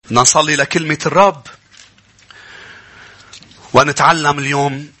نصلي لكلمة الرب ونتعلم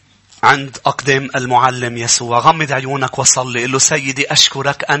اليوم عند أقدام المعلم يسوع. غمض عيونك وصلي. قل له: سيدي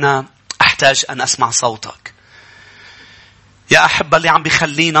أشكرك، أنا أحتاج أن أسمع صوتك. يا أحبة، اللي عم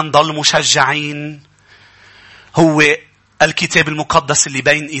بيخلينا نضل مشجعين هو الكتاب المقدس اللي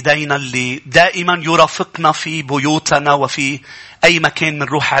بين إيدينا، اللي دائما يرافقنا في بيوتنا وفي أي مكان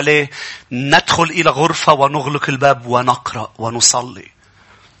نروح عليه. ندخل إلى غرفة ونغلق الباب ونقرأ ونصلي.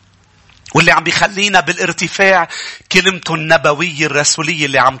 واللي عم بيخلينا بالارتفاع كلمته النبوية الرسولية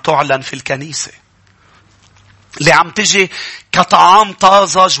اللي عم تعلن في الكنيسة، اللي عم تجي كطعام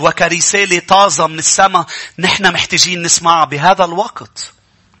طازج وكرسالة طازة من السماء. نحن محتاجين نسمعها بهذا الوقت.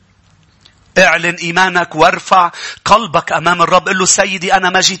 اعلن إيمانك وارفع قلبك أمام الرب. قل له: سيدي أنا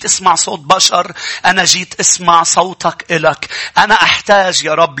ما جيت اسمع صوت بشر، أنا جيت اسمع صوتك إلك. أنا أحتاج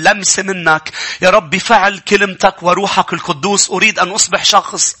يا رب لمسة منك يا رب بفعل كلمتك وروحك القدوس. أريد أن أصبح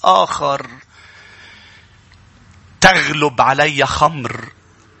شخص آخر. تغلب علي خمر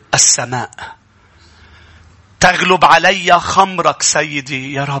السماء، تغلب علي خمرك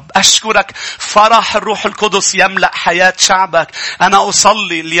سيدي يا رب. أشكرك، فرح الروح القدس يملأ حياة شعبك. أنا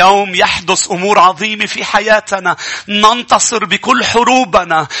أصلي اليوم يحدث أمور عظيمة في حياتنا. ننتصر بكل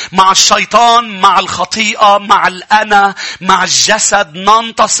حروبنا مع الشيطان، مع الخطيئة، مع الأنا، مع الجسد.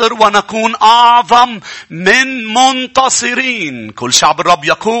 ننتصر ونكون أعظم من منتصرين. كل شعب الرب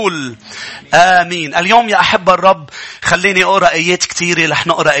يقول آمين. اليوم يا أحب الرب خليني أقرأ آيات كثيرة. رح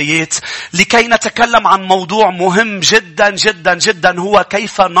نقرأ آيات لكي نتكلم عن موضوع مهم جدا جدا جدا، هو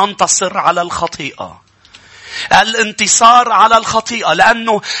كيف ننتصر على الخطيئة. الانتصار على الخطيئة،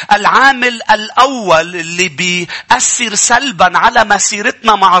 لأنه العامل الأول اللي بيأثر سلبا على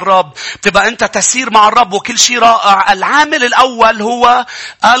مسيرتنا مع الرب. تبقى أنت تسير مع الرب وكل شيء رائع. العامل الأول هو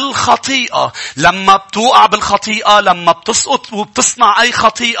الخطيئة. لما بتوقع بالخطيئة، لما بتسقط وبتصنع أي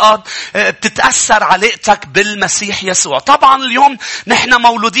خطيئة، بتتأثر علاقتك بالمسيح يسوع. طبعا اليوم نحن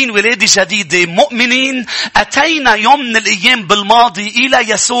مولودين ولادة جديدة مؤمنين. أتينا يوم من الأيام بالماضي إلى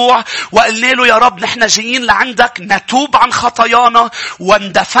يسوع وقلنا له: يا رب نحن جايين عندك نتوب عن خطايانا.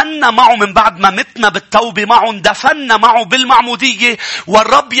 واندفنا معه من بعد ما متنا بالتوبة معه، اندفنا معه بالمعمودية.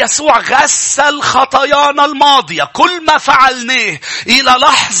 والرب يسوع غسل خطايانا الماضية. كل ما فعلناه إلى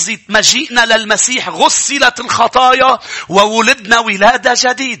لحظة مجيئنا للمسيح غسلت الخطايا وولدنا ولادة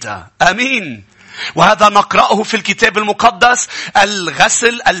جديدة. أمين. وهذا نقرأه في الكتاب المقدس.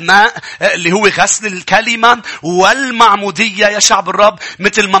 الغسل، الماء اللي هو غسل الكلمة، والمعمودية يا شعب الرب.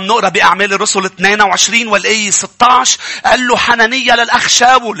 مثل ما بنقرأ بأعمال الرسل 22 والآية 16، قال له حنانية للأخ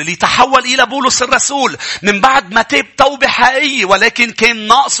شاول اللي تحول إلى بولس الرسول من بعد ما تاب توبة حقيقية، ولكن كان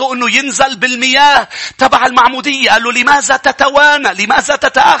ناقصه أنه ينزل بالمياه تبع المعمودية. قال له: لماذا تتوانى؟ لماذا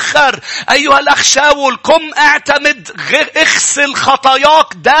تتأخر أيها الأخ شاول؟ قم اعتمد، اغسل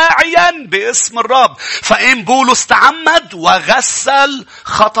خطاياك داعيا باسم الرب. فإن بولس تعمد وغسل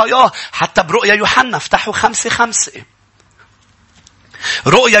خطاياه. حتى برؤيا يوحنا، افتحوا 5:5.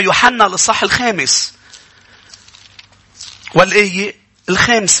 رؤيا يوحنا الإصحاح 5 والآية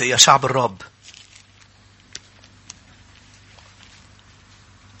 5 يا شعب الرب.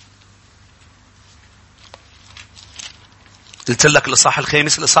 قلت لك الإصحاح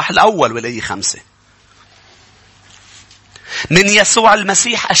 5 الإصحاح الأول والآية 5. من يسوع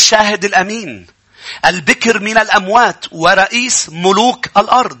المسيح الشاهد الأمين، البكر من الأموات ورئيس ملوك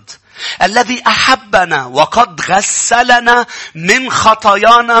الأرض، الذي أحبنا وقد غسلنا من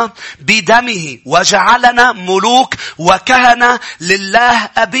خطايانا بدمه وجعلنا ملوك وكهنة لله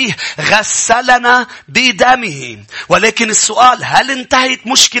أبيه. غسلنا بدمه. ولكن السؤال: هل انتهت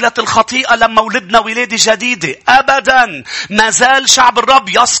مشكلة الخطيئة لما ولدنا ولادة جديدة؟ أبدا. ما زال شعب الرب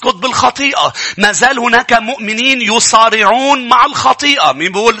يسقط بالخطيئة. ما زال هناك مؤمنين يصارعون مع الخطيئة.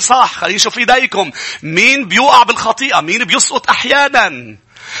 مين بيقول صح؟ خلينا نشوف ايديكم. مين بيوقع بالخطيئة؟ مين بيسقط أحيانا؟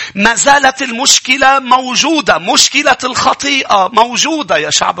 ما زالت المشكلة موجودة. مشكلة الخطيئة موجودة يا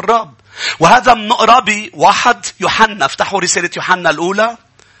شعب الرب. وهذا بنقرأ بواحد يوحنا. افتحوا رسالة يوحنا الأولى.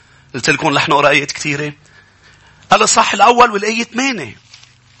 قلت لكم رح نقرأ آيات كثيرة. الإصحاح الأول والآية 8.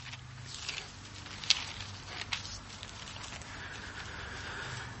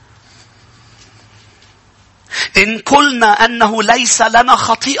 إن قلنا أنه ليس لنا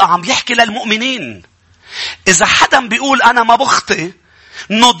خطيئة، عم يحكي للمؤمنين. إذا حدا بيقول أنا ما بخطئ،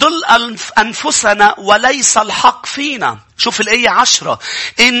 نضل أنفسنا وليس الحق فينا. شوف الآية 10.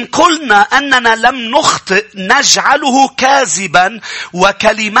 إن قلنا أننا لم نخطئ نجعله كاذبا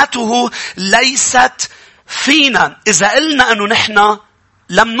وكلمته ليست فينا. إذا قلنا أنه نحن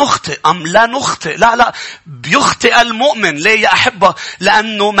لم نخطئ أم لا نخطئ؟ لا، بيخطئ المؤمن. ليه يا أحبة؟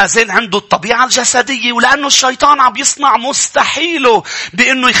 لأنه ما زال عنده الطبيعة الجسدية، ولأنه الشيطان عم يصنع مستحيله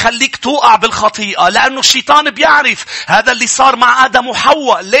بأنه يخليك توقع بالخطيئة. لأنه الشيطان بيعرف هذا اللي صار مع آدم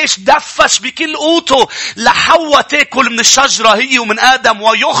وحواء. ليش دفش بكل قوته لحواء تاكل من الشجرة هي ومن آدم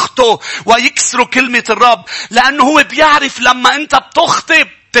ويخطئ ويكسروا كلمة الرب؟ لأنه هو بيعرف لما أنت بتخطئ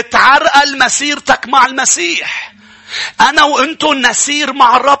تتعرقل مسيرتك مع المسيح. أنا وأنتو نسير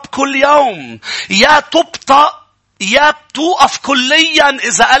مع الرب كل يوم. يا تبطأ يا بتوقف كليا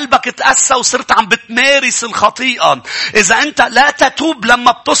إذا قلبك تأسى وصرت عم بتمارس الخطيئة. إذا أنت لا تتوب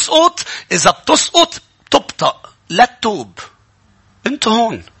لما بتسقط، إذا بتسقط تبطأ لا تتوب. أنت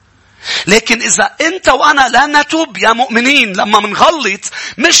هون. لكن إذا أنت وأنا لا نتوب يا مؤمنين، لما منغلط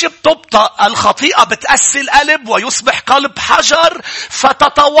مش بتبطأ الخطيئة، بتأسي القلب ويصبح قلب حجر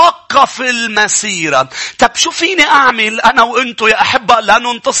فتتوقف المسيرة. طب شو فيني أعمل أنا وأنتو يا أحبة لا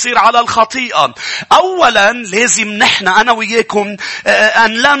ننتصر على الخطيئة؟ أولا لازم نحن أنا وياكم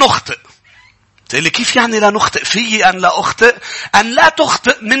أن لا نخطئ. تقول لي كيف يعني لا نخطئ؟ فيي أن لا أخطئ. أن لا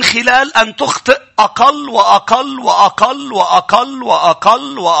تخطئ من خلال أن تخطئ أقل وأقل وأقل وأقل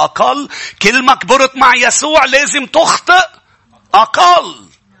وأقل وأقل. كل ما كبرت مع يسوع لازم تخطئ أقل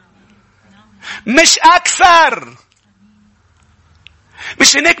مش أكثر.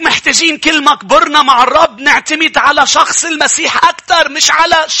 مش هناك محتاجين كل ما كبرنا مع الرب نعتمد على شخص المسيح أكثر، مش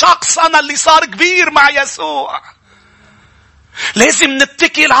على شخص أنا اللي صار كبير مع يسوع. لازم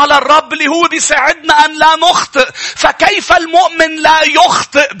نتكل على الرب اللي هو بيساعدنا أن لا نخطئ. فكيف المؤمن لا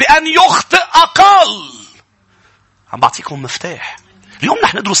يخطئ؟ بأن يخطئ أقل. عم بعطيكم مفتاح. اليوم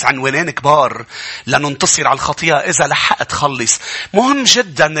نحن ندرس عنوانين كبار لننتصر على الخطيئة إذا لحقت خلص. مهم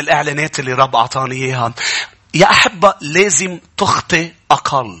جدا الإعلانات اللي الرب أعطاني إياها. يا أحبة لازم تخطئ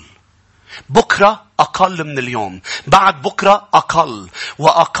أقل. بكرة أقل من اليوم، بعد بكرة أقل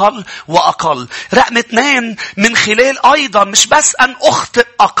وأقل وأقل. رقم 2 من خلال أيضا مش بس أن أخطئ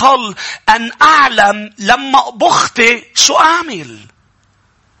أقل، أن أعلم لما بخطئ شو أعمل.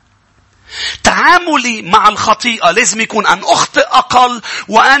 تعاملي مع الخطيئة لازم يكون أن أخطئ أقل،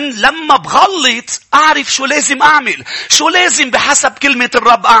 وأن لما بغلط أعرف شو لازم أعمل. شو لازم بحسب كلمة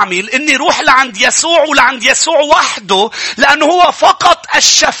الرب أعمل؟ إني روح لعند يسوع ولعند يسوع وحده، لأنه هو فقط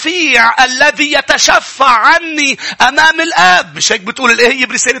الشفيع الذي يتشفع عني أمام الآب. مش هيك بتقول الآية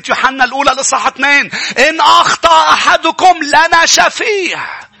برسالة يوحنا الأولى الإصحاح 2 إن أخطأ أحدكم لنا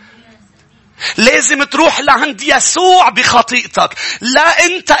شفيع. لازم تروح لعند يسوع بخطيئتك. لا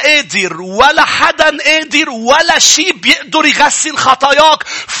أنت قادر ولا حدا قادر ولا شيء بيقدر يغسل خطاياك،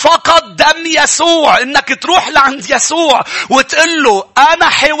 فقط دم يسوع. إنك تروح لعند يسوع وتقول له أنا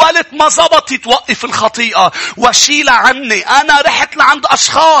حاولت ما زبطت توقف الخطيئة وشيلها عني. أنا رحت لعند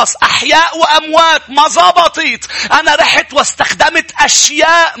أشخاص أحياء وأموات ما زبطت. أنا رحت واستخدمت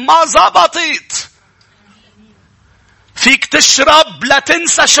أشياء ما زبطت. فيك تشرب لا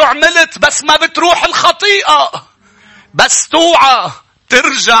تنسى شو عملت، بس ما بتروح الخطيئة. بس توعى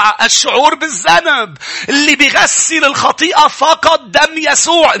ترجع الشعور بالذنب. اللي بيغسل الخطيئة فقط دم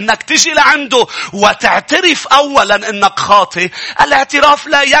يسوع. انك تجي لعنده وتعترف اولا انك خاطئ. الاعتراف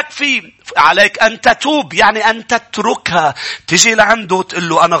لا يكفي، عليك ان تتوب، يعني ان تتركها. تجي لعنده وتقول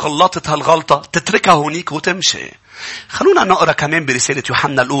له انا غلطت هالغلطة، تتركها هونيك وتمشي. خلونا نقرأ كمان برسالة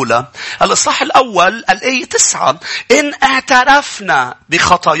يوحنا الأولى الإصحاح الأول الآية 9. إن اعترفنا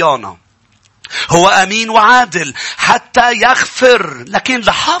بخطايانا هو أمين وعادل حتى يغفر. لكن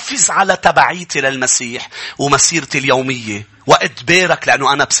لحافظ على تبعيتي للمسيح ومسيرتي اليومية وإدبارك،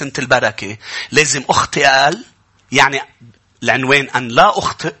 لأنه أنا بسنة البركة لازم أخطئ أقل. يعني العنوان أن لا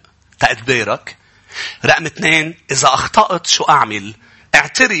أخطئ تأدبارك. رقم 2 إذا أخطأت شو أعمل؟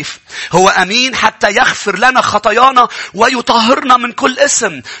 اعترف. هو أمين حتى يغفر لنا خطايانا ويطهرنا من كل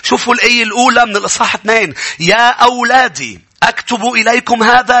اسم. شوفوا الآية الأولى من الإصحاح 2. يا أولادي أكتب إليكم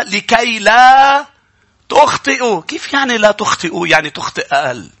هذا لكي لا تخطئوا. كيف يعني لا تخطئوا؟ يعني تخطئ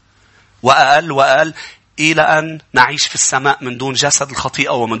أقل وأقل وأقل إلى أن نعيش في السماء من دون جسد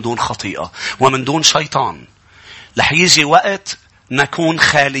الخطيئة ومن دون خطيئة ومن دون شيطان. رح يجي وقت نكون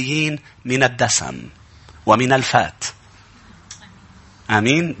خاليين من الدسم ومن الفات.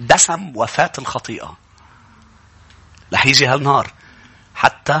 آمين. دسم وفات الخطيئة. رح يجي هالنهار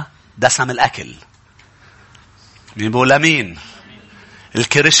حتى دسم الأكل. مين بقول أمين؟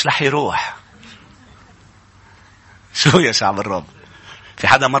 الكرش رح يروح. شو يا شعب الرب؟ في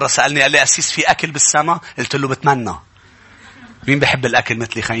حدا مرة سألني قال لي أسيس في أكل بالسماء؟ قلت له بتمنى. مين بيحب الأكل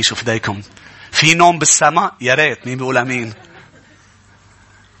مثلي؟ خلينا نشوف ايديكم. في نوم بالسماء؟ يا ريت. مين بيقول أمين؟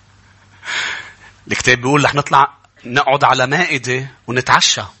 الكتاب بيقول رح نطلع نقعد على مائدة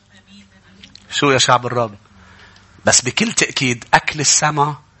ونتعشى. شو يا شعب الرب؟ بس بكل تأكيد أكل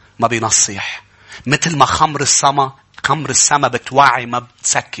السما ما بينصيح. مثل ما خمر السما بتوعي ما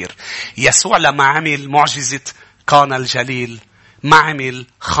بتسكر. يسوع لما عمل معجزة قانا الجليل ما عمل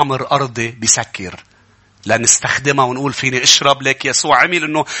خمر أرضي بيسكر لنستخدمها ونقول فيني اشرب. لك يسوع عمل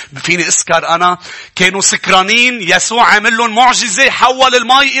انه فيني اسكر انا. كانوا سكرانين، يسوع عمل لهم معجزة، حول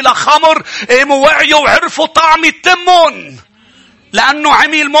الماء الى خمر، قاموا وعيوا وعرفوا طعم التمن. لانه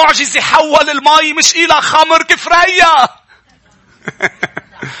عمل معجزة، حول الماء مش الى خمر كفرية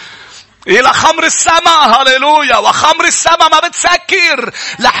إلى خمر السماء. هاليلويا. وخمر السماء ما بتسكر.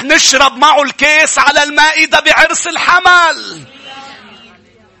 رح نشرب معه الكيس على المائدة بعرس الحمل.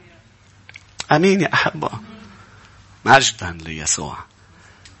 أمين يا أحبة. مجدا ليسوع.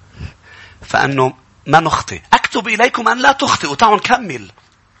 فأنه ما نخطئ. أكتب إليكم أن لا تخطئوا. تعالوا نكمل.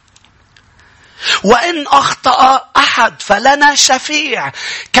 وإن أخطأ أحد فلنا شفيع.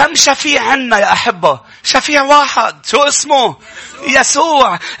 كم شفيع عنا يا أحبة؟ شفيع واحد. شو اسمه؟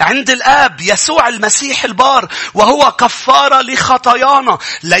 يسوع عند الآب. يسوع المسيح البار. وهو كفارة لخطايانا.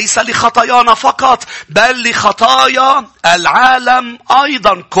 ليس لخطايانا فقط بل لخطايا العالم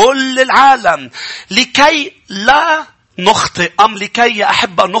أيضا. كل العالم. لكي لا نخطئ أم لكي يا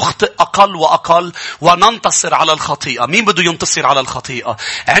أحبة نخطئ أقل وأقل وننتصر على الخطيئة. مين بده ينتصر على الخطيئة؟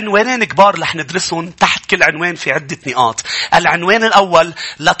 عنوانين كبار رح ندرسهم تحت كل عنوان في عدة نقاط. العنوان الأول: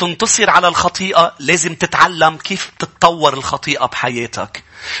 لا تنتصر على الخطيئة لازم تتعلم كيف تتطور الخطيئة بحياتك.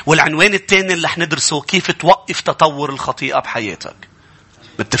 والعنوان الثاني اللي رح ندرسه: كيف توقف تطور الخطيئة بحياتك.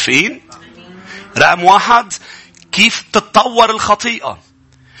 متفقين؟ رقم 1: كيف تتطور الخطيئة.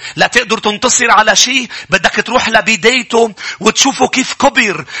 لا تقدر تنتصر على شيء بدك تروح لبدايته وتشوفه كيف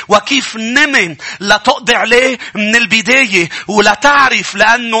كبر وكيف نمي. لا تقضي عليه من البداية ولا تعرف،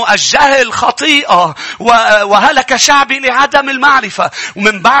 لأنه الجهل خطيئة وهلك شعبي لعدم المعرفة.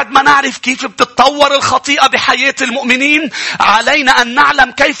 ومن بعد ما نعرف كيف بتتطور الخطيئة بحياة المؤمنين، علينا أن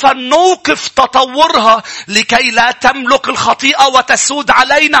نعلم كيف نوقف تطورها لكي لا تملك الخطيئة وتسود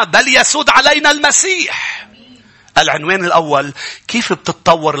علينا، بل يسود علينا المسيح. العنوان الأول: كيف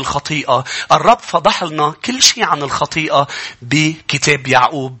بتتطور الخطيئة. الرب فضح لنا كل شيء عن الخطيئة بكتاب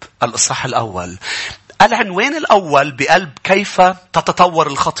يعقوب الإصحاح الأول. العنوان الأول بقلب كيف تتطور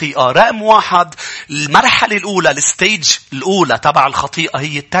الخطيئة. رقم 1: المرحلة الأولى، الستيج الأولى تبع الخطيئة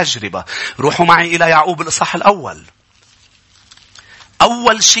هي التجربة. روحوا معي إلى يعقوب الإصحاح الأول.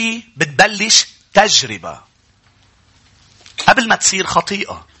 أول شيء بتبلش تجربة قبل ما تصير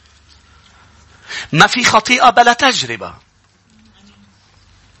خطيئة. ما في خطيئة بلا تجربة.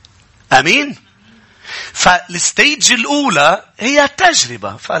 أمين؟ فالستيج الأولى هي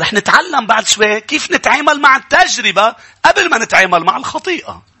التجربة. فرح نتعلم بعد شوي كيف نتعامل مع التجربة قبل ما نتعامل مع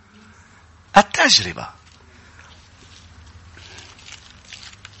الخطيئة. التجربة.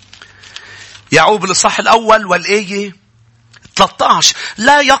 يعقوب الإصحاح الأول والآية 13: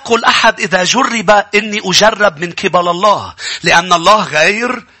 لا يقل أحد إذا جرب إني أجرب من قبل الله، لأن الله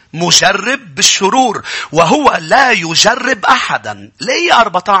غير مجرب بالشرور وهو لا يجرب أحدا. ليه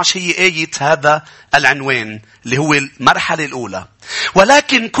 14 هي آية هذا العنوان اللي هو المرحلة الأولى.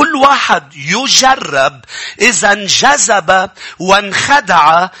 ولكن كل واحد يجرب إذا انجذب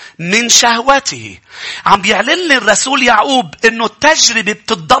وانخدع من شهوته. عم بيعلن لي الرسول يعقوب إنه التجربة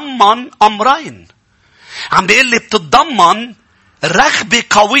بتتضمن أمرين. عم بيقول لي بتتضمن رغبة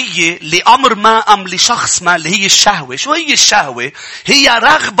قوية لأمر ما أم لشخص ما، اللي هي الشهوة. شو هي الشهوة؟ هي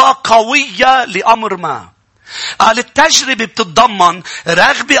رغبة قوية لأمر ما. قال التجربة بتتضمن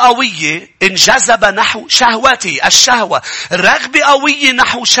رغبة قوية انجذب نحو شهوته، الشهوة. رغبة قوية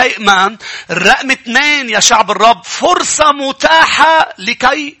نحو شيء ما. رقم 2 يا شعب الرب: فرصة متاحة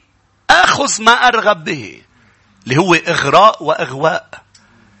لكي أخذ ما أرغب به، اللي هو إغراء وإغواء.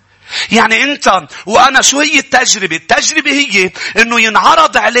 يعني أنت وأنا شو هي التجربة؟ التجربة هي أنه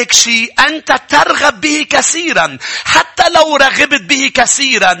ينعرض عليك شيء أنت ترغب به كثيرا. حتى لو رغبت به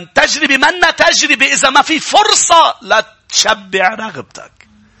كثيرا، تجربة منا تجربة إذا ما في فرصة لا تشبع رغبتك.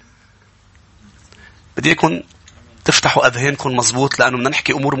 بدي يكون تفتحوا أذهانكم مزبوط، لأنه بدنا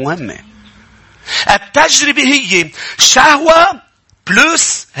نحكي أمور مهمة. التجربة هي شهوة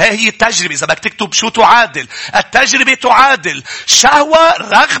بلس، هي التجربة. إذا بدك تكتب شو تعادل، التجربة تعادل شهوة،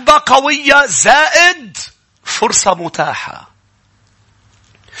 رغبة قوية زائد فرصة متاحة.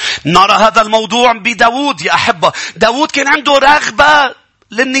 نرى هذا الموضوع بداود يا أحبة. داود كان عنده رغبة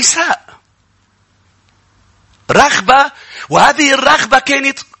للنساء، رغبة، وهذه الرغبة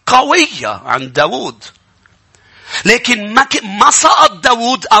كانت قوية عند داود. لكن ما سقط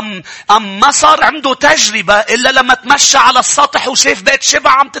داود أم ما صار عنده تجربة إلا لما تمشى على السطح وشاف بيت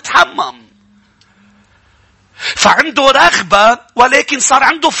شبع عم تتحمم. فعنده رغبة ولكن صار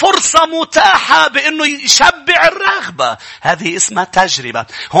عنده فرصة متاحة بأنه يشبع الرغبة. هذه اسمها تجربة.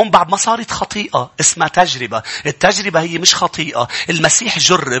 هون بعد ما صارت خطيئة اسمها تجربة. التجربة هي مش خطيئة. المسيح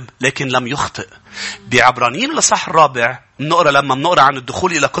جرب لكن لم يخطئ. بعبرانيين الإصحاح 4 لما بنقرأ عن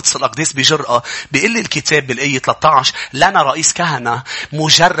الدخول إلى قدس الأقداس بجرأة، بيقول الكتاب بالآية 13: لنا رئيس كهنة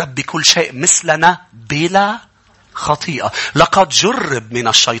مجرب بكل شيء مثلنا بلا خطيئة. لقد جرب من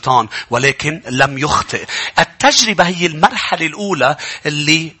الشيطان ولكن لم يخطئ. التجربة هي المرحلة الأولى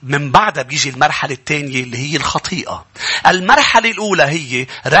اللي من بعدها بيجي المرحلة الثانية اللي هي الخطيئة. المرحلة الأولى هي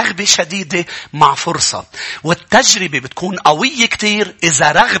رغبة شديدة مع فرصة. والتجربة بتكون قوية كتير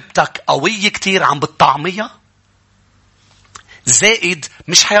إذا رغبتك قوية كتير عم بتطعميها. زائد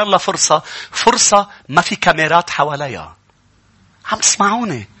مش حيالله فرصة ما في كاميرات حواليها. عم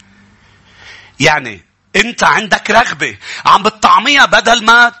تسمعوني؟ يعني انت عندك رغبة عم بتطعميها بدل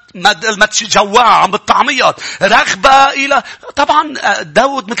ما تجوعها، عم بتطعميها رغبة إلى... طبعا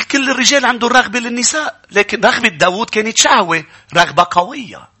داود مثل كل الرجال عنده الرغبة للنساء، لكن رغبة داود كانت شهوة، رغبة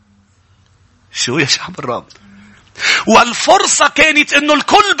قوية. شو يا شعب الرب؟ والفرصة كانت انه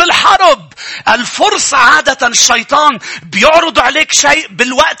الكل بالحرب. الفرصة عادة الشيطان بيعرض عليك شيء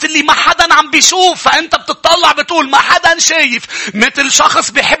بالوقت اللي ما حدا عم بيشوف، فانت بتطلع بتقول ما حدا شايف. مثل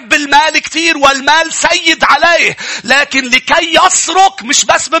شخص بيحب المال كتير والمال سيد عليه، لكن لكي يسرق مش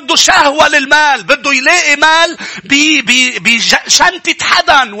بس بده شهوة للمال، بده يلاقي مال بشنطة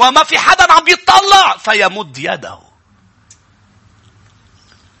حدا وما في حدا عم بيطلع فيمد يده.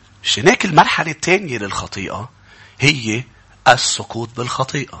 شناك المرحلة الثانية للخطيئة هي السقوط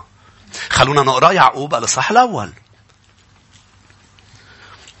بالخطيئة. خلونا نقرأ يعقوب الإصحاح الأول.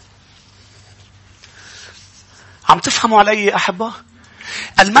 عم تفهموا علي يا أحبة؟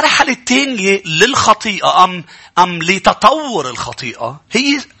 المرحلة الثانية للخطيئة أم لتطور الخطيئة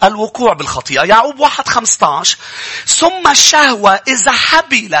هي الوقوع بالخطيئة. يعقوب 1:15: ثم الشهوة إذا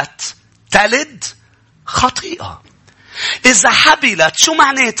حبلت تلد خطيئة. إذا حبلت شو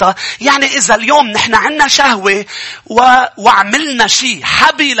معناتها؟ يعني إذا اليوم نحن عنا شهوة وعملنا شيء.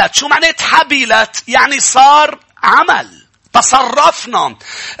 حبلت شو معنات حبلت؟ يعني صار عمل، تصرفنا،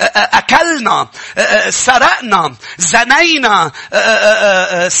 أكلنا، سرقنا، زنينا،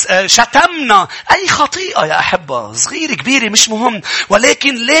 شتمنا. أي خطيئة يا أحبة، صغيرة كبيرة مش مهم.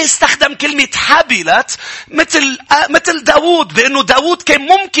 ولكن ليه استخدم كلمة حبلت مثل داود؟ بأنه داود كان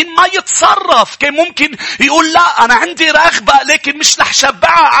ممكن ما يتصرف، كان ممكن يقول لا أنا عندي رغبة لكن مش رح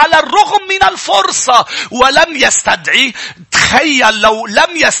شبعها على الرغم من الفرصة، ولم يستدعي. تخيل لو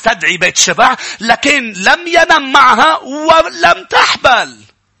لم يستدعي بيت شبع لكن لم ينم معها ولم تحبل.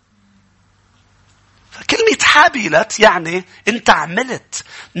 فكلمة حبلت يعني انت عملت،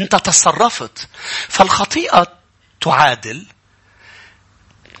 انت تصرفت. فالخطيئة تعادل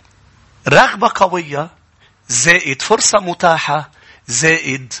رغبة قوية زائد فرصة متاحة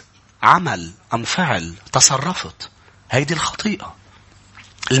زائد عمل أم فعل، تصرفت. هيدي الخطيئة.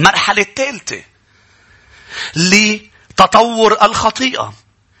 المرحلة الثالثة لتطور الخطيئة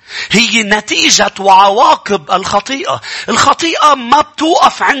هي نتيجة وعواقب الخطيئة. الخطيئة ما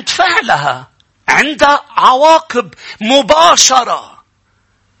بتوقف عند فعلها، عندها عواقب مباشرة،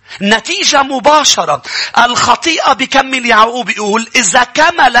 نتيجة مباشرة. الخطيئة بكمل يعقوب يقول إذا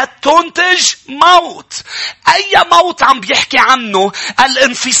كملت تنتج موت. أي موت عم بيحكي عنه؟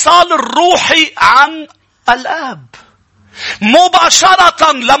 الانفصال الروحي عن الآب.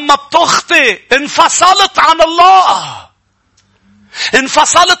 مباشرة لما بتخطئ انفصلت عن الله،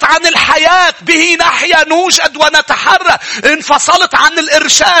 انفصلت عن الحياة، به نحيا نوجد ونتحرك. انفصلت عن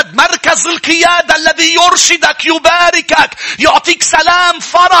الإرشاد، مركز القيادة الذي يرشدك، يباركك، يعطيك سلام،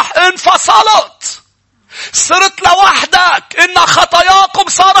 فرح. انفصلت، صرت لوحدك. إن خطاياكم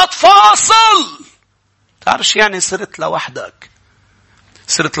صارت فاصل. تعرف يعني صرت لوحدك؟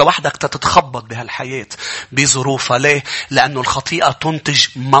 صرت لوحدك تتخبط بهالحياة بظروفها. ليه؟ لأنه الخطيئة تنتج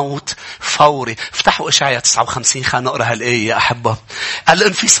موت فوري. افتحوا إشعياء 59 خلينا نقرأ هالآية يا أحبة.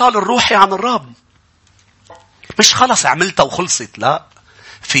 الانفصال الروحي عن الرب مش خلص عملتها وخلصت، لا،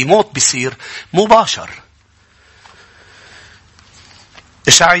 في موت بيصير مباشر.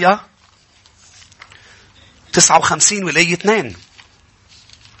 إشعياء 59 والآية 2: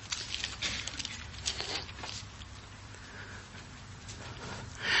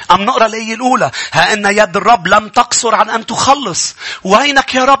 أم نقرأ الآية الأولى: ها إن يد الرب لم تقصر عن أن تخلص.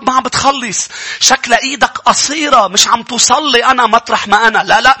 وينك يا رب ما عم بتخلص؟ شكل إيدك قصيرة، مش عم توصلي أنا مطرح ما أنا.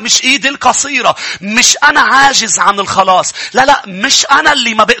 لا مش إيدي القصيرة، مش أنا عاجز عن الخلاص. لا مش أنا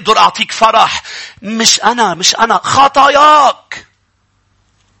اللي ما بقدر أعطيك فرح. مش أنا خطاياك،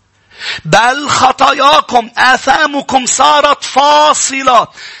 بل خطاياكم آثامكم صارت فاصلة.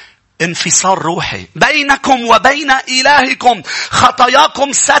 انفصال روحي بينكم وبين إلهكم.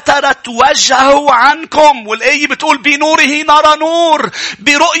 خطاياكم سترت وجهه عنكم. والآية بتقول بنوره نرى نور،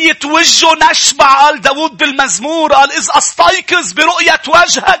 برؤية وجهه نشبع. قال داود بالمزمور، قال إذ أستيقظ برؤية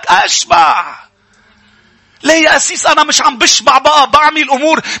وجهك أشبع. ليه يا أسيس أنا مش عم بشبع بقى؟ بعمل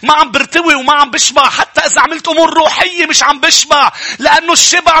أمور ما عم برتوي وما عم بشبع. حتى إذا عملت أمور روحية مش عم بشبع، لأنه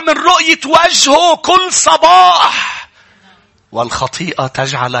الشبع من رؤية وجهه كل صباح. والخطيئة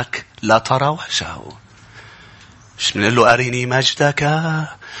تجعلك لا ترى وجهه. مش بنقول له أريني مجدك،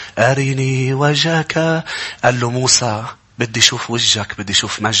 أريني وجهك. قال له موسى بدي أشوف وجهك، بدي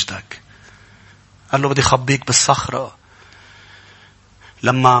أشوف مجدك. قال له بدي خبيك بالصخرة.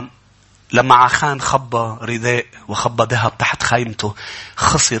 لما عخان خبى رداء وخبى ذهب تحت خيمته،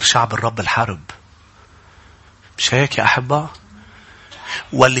 خسر شعب الرب الحرب. مش هيك يا أحبة؟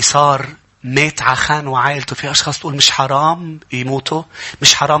 واللي صار مات عخان وعائلته. في أشخاص تقول مش حرام يموتوا؟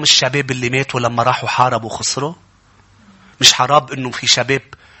 مش حرام الشباب اللي ماتوا لما راحوا حاربوا وخسروا؟ مش حرام إنه في شباب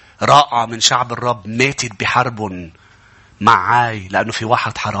رائعة من شعب الرب ماتت بحرب مع عاي لأنه في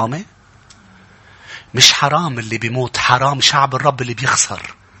واحد حرامي؟ مش حرام اللي بيموت، حرام شعب الرب اللي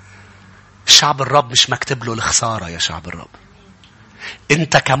بيخسر. شعب الرب مش مكتب له الخسارة يا شعب الرب.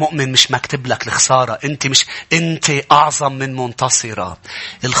 انت كمؤمن مش مكتب لك الخسارة. انت اعظم من منتصرة.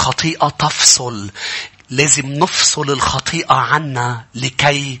 الخطيئة تفصل. لازم نفصل الخطيئة عنا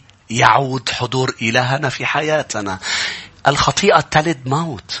لكي يعود حضور إلهنا في حياتنا. الخطيئة تلد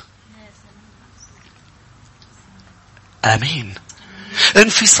موت. آمين.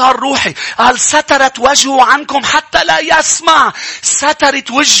 انفصال روحي. قال سترت وجهه عنكم حتى لا يسمع.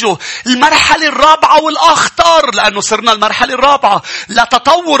 سترت وجهه. المرحلة الرابعة والأخطر، لأنه صرنا المرحلة الرابعة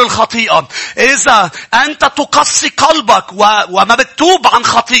لتطور الخطيئة. إذا أنت تقصي قلبك وما بتتوب عن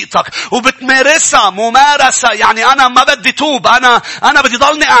خطيئتك وبتمارسها ممارسة، يعني أنا ما بدي توب، أنا بدي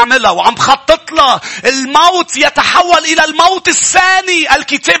ضلني أعملها وعم بخطط لها، الموت يتحول إلى الموت الثاني.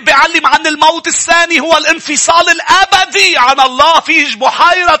 الكتاب بيعلم عن الموت الثاني هو الانفصال الأبدي عن الله في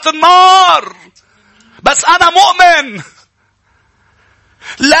بحيرة النار. بس أنا مؤمن.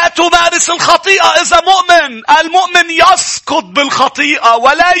 لا تمارس الخطيئة إذا مؤمن. المؤمن يسقط بالخطيئة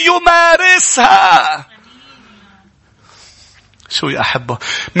ولا يمارسها. شو يا أحبه؟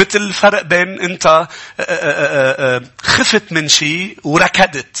 مثل الفرق بين أنت خفت من شيء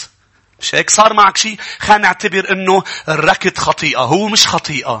وركضت. مش هيك؟ صار معك شيء خلينا نعتبر إنه الركض خطيئة. هو مش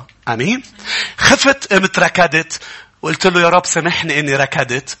خطيئة. أمين. خفت متركضت وقلت له يا رب سامحني إني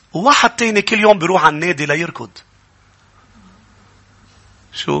ركضت. وواحد تاني كل يوم بيروح على النادي ليركض.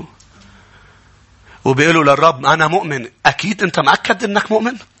 شو؟ وبيقولوا للرب أنا مؤمن. أكيد أنت مأكد إنك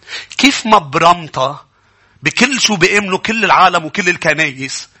مؤمن؟ كيف ما برمت بكل شو بيأمنوا كل العالم وكل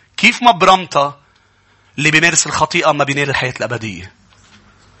الكنايس، كيف ما برمت اللي بيمارس الخطيئة ما بينال الحياة الأبدية؟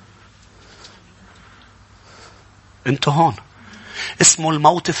 أنت هون اسمه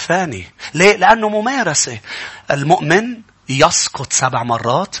الموت الثاني. ليه؟ لأنه ممارسة. المؤمن يسقط 7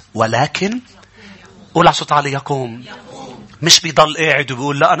 مرات ولكن قول على صوت عالي يقوم. مش بيضل قاعد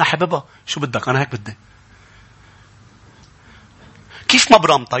وبيقول لا أنا حبيبها، شو بدك أنا هيك بدي. كيف ما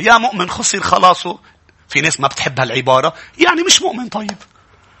برمطة يا مؤمن خسر خلاصه. في ناس ما بتحب هالعبارة، يعني مش مؤمن. طيب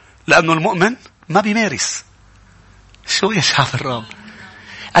لأنه المؤمن ما بيمارس. شو يا شعب الرب؟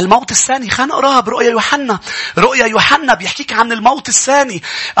 الموت الثاني خلينا نقراها برؤيا يوحنا. رؤيا يوحنا بيحكيك عن الموت الثاني.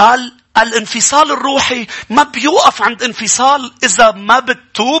 قال الانفصال الروحي ما بيوقف عند انفصال إذا ما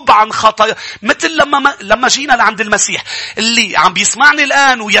بتتوب عن خطايا. مثل لما جينا لعند المسيح اللي عم بيسمعني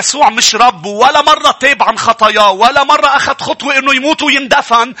الآن ويسوع مش رب ولا مرة تاب عن خطاياه ولا مرة أخذ خطوة إنه يموت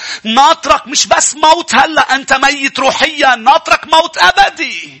ويندفن. ناطرك مش بس موت هلأ أنت ميت روحيا، ناطرك موت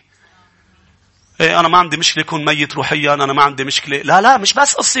أبدي. إيه أنا ما عندي مشكلة يكون ميت روحيا، أنا ما عندي مشكلة. لا مش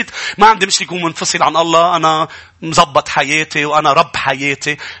بس قصة ما عندي مشكلة يكون منفصل عن الله، أنا مزبط حياتي وأنا رب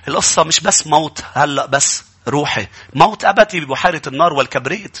حياتي. القصة مش بس موت هلأ بس روحي، موت أبدي ببحيرة النار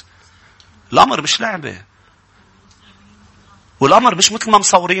والكبريت. الأمر مش لعبة. والأمر مش مثل ما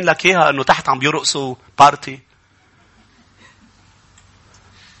مصورين لك إياها أنه تحت عم بيرقصوا بارتي.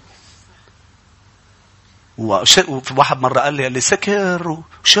 وفي واحد مرة قال لي سكر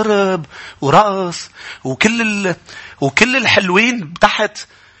وشرب ورقص وكل الحلوين تحت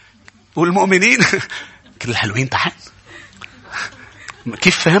والمؤمنين كل الحلوين تحت.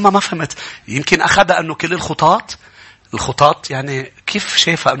 كيف فهمها؟ ما فهمت. يمكن أخذها أنه كل الخطاط يعني كيف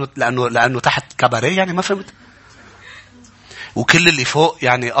شايفها أنه لأنه تحت كباريه، يعني ما فهمت. وكل اللي فوق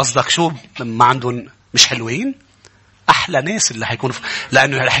يعني قصدك شو ما عندهم مش حلوين؟ أحلى ناس اللي حيكونوا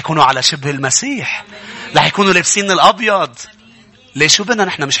لأنه حيكونوا على شبه المسيح، لا حيكونوا لابسين الأبيض. ليش شو بدنا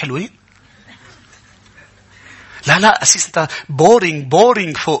نحن مش حلوين؟ لا أسيس أنت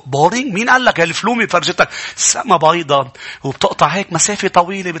بورينج فوق. بورينج؟ مين قال لك؟ الفلومي فرجتك السما بيضة وبتقطع هيك مسافة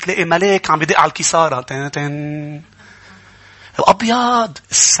طويلة بتلاقي ملاك عم بدق على الكسارة. أبيض.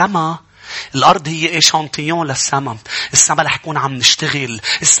 السما، الأرض هي إيه؟ شانتيون للسما. السما رح نكون عم نشتغل.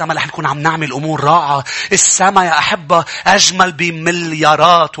 السما رح نكون عم نعمل أمور رائعة. السما يا أحبة أجمل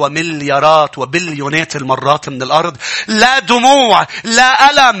بمليارات ومليارات وبليونات المرات من الأرض. لا دموع، لا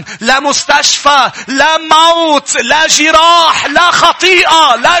ألم، لا مستشفى، لا موت، لا جراح، لا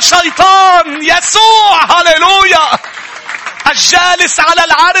خطيئة، لا شيطان. يسوع، هاليلويا، الجالس على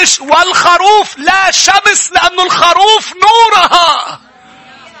العرش والخروف. لا شمس لأنه الخروف نورها.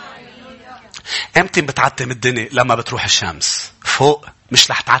 امتى بتعتم الدنيا؟ لما بتروح الشمس فوق.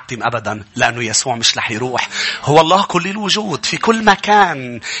 مش رح تعتم أبدا لأنه يسوع مش رح يروح. هو الله كل الوجود في كل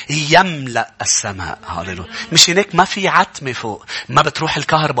مكان يملأ السماء. هاليلويا. مش هناك ما في عتمة فوق. ما بتروح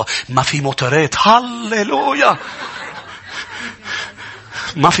الكهرباء. ما في موتورات. هاليلويا.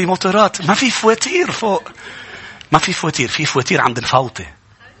 ما في موتورات. ما في فواتير فوق. ما في فواتير. في فواتير عند الفوطة.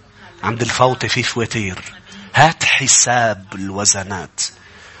 عند الفوطة في فواتير. هات حساب الوزنات.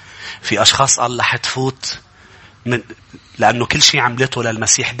 في أشخاص قال رح تفوت من لأنه كل شيء عملته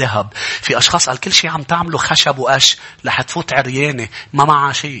للمسيح ذهب. في أشخاص قال كل شيء عم تعمله خشب وقش. رح تفوت عريانة ما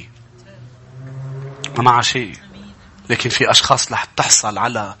معها شيء. ما معها شيء. لكن في أشخاص رح تحصل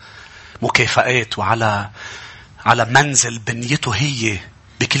على مكافآت وعلى منزل بنيته هي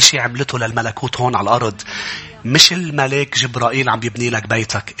بكل شيء عملته للملكوت هون على الأرض. مش الملاك جبرائيل عم يبني لك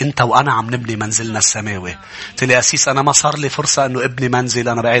بيتك. انت وانا عم نبني منزلنا السماوي. قلت لي أسيس انا ما صار لي فرصة انه ابني منزل.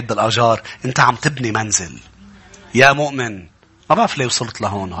 انا بعيد الاجار. انت عم تبني منزل يا مؤمن. ما بعرف ليه وصلت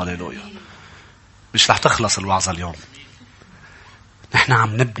لهون. هاليلويا. مش رح تخلص الوعظة اليوم. نحن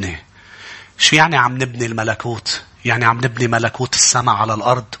عم نبني. شو يعني عم نبني الملكوت؟ يعني عم نبني ملكوت السماء على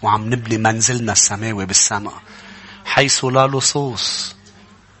الارض وعم نبني منزلنا السماوي بالسماء حيث لا لصوص.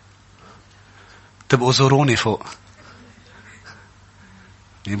 تبقوا زوروني فوق.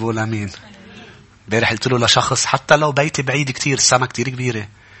 يقول امين. امبارح قلت له لشخص حتى لو بيتي بعيد كتير السما كتير كبيرة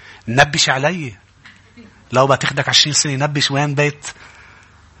نبش علي. لو بتاخدك 20 سنة نبش وين بيت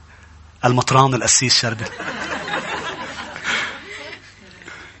المطران القسيس شربل.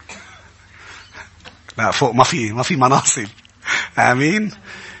 لا فوق ما في مناصب. امين.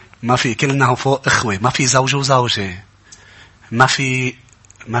 ما في. كلنا فوق اخوة. ما في زوج وزوجة. ما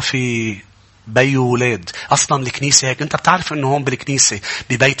في بي وولاد. أصلا الكنيسة هيك. أنت بتعرف أنه هون بالكنيسة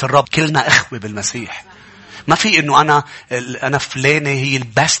ببيت الرب كلنا إخوة بالمسيح. ما في أنه أنا فلانة هي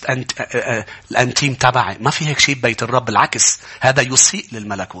البست الأنتيم تبعي. ما في هيك شيء ببيت الرب. بالعكس هذا يسيء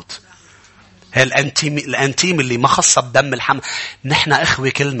للملكوت. هي الأنتيم اللي ما خصة بدم الحمل. نحن إخوة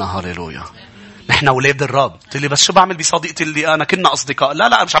كلنا. هاليلويا. نحن أولاد الرب. تقول لي بس شو بعمل بصديقتي اللي أنا كنا أصدقاء؟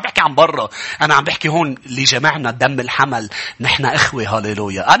 لا مش عم بحكي عن برا. أنا عم بحكي هون اللي جمعنا دم الحمل. نحن إخوة.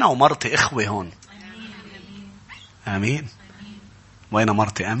 هاليلويا. أنا ومرتي إخوة هون. آمين. وين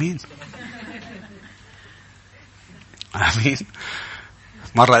مرتي؟ آمين. آمين.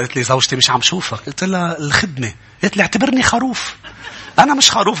 مرة قالت لي زوجتي مش عم شوفك. قلت لها الخدمة. قالت لي اعتبرني خروف. أنا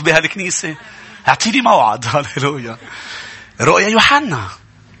مش خروف بهالكنيسة. اعطيني موعد. هاليلويا. رؤيا يوحنا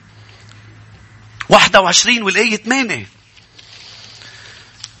 21 والآية 8.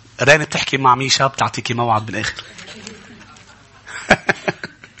 راني بتحكي مع ميشا بتعطيكي موعد بالآخر.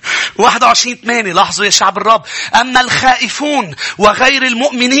 21:8. لاحظوا يا شعب الرب. أما الخائفون وغير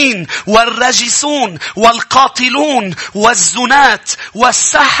المؤمنين والرجسون والقاتلون والزنات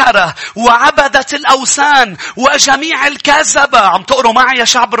والسحرة وعبدة الأوثان وجميع الكذبة. عم تقروا معي يا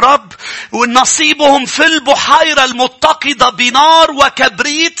شعب الرب؟ ونصيبهم في البحيرة المتقدة بنار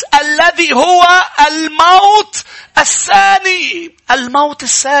وكبريت الذي هو الموت الثاني. الموت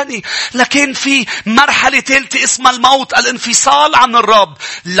الثاني. لكن في مرحلة ثالثة اسمها الموت الانفصال عن الرب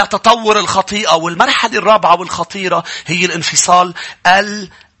لتطور الخطيئة. والمرحلة الرابعة والخطيرة هي الانفصال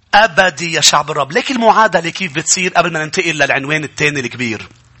الأبدي يا شعب الرب. لكن المعادلة كيف بتصير قبل ما ننتقل للعنوان الثاني الكبير؟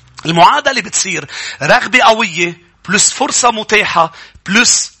 المعادلة بتصير رغبة قوية بلس فرصة متاحة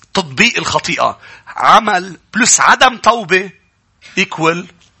بلس تطبيق الخطيئة. عمل بلس عدم توبة equal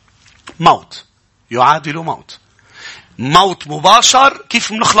موت. يعادل موت. موت مباشر.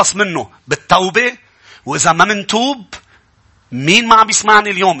 كيف منخلص منه؟ بالتوبة. وإذا ما منتوب، مين ما عم يسمعني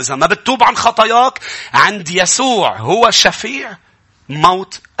اليوم؟ إذا ما بتتوب عن خطاياك عند يسوع هو الشفيع،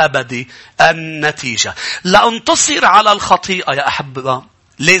 موت أبدي. النتيجة لأنتصر على الخطيئة يا أحبة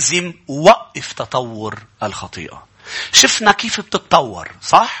لازم وقف تطور الخطيئة. شفنا كيف بتتطور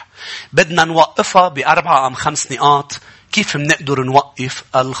صح؟ بدنا نوقفها ب4 أم 5 نقاط. كيف بنقدر نوقف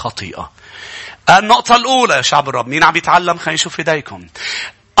الخطيئة؟ النقطة الأولى يا شعب الرب. مين عم يتعلم؟ خلينا نشوف يديكم.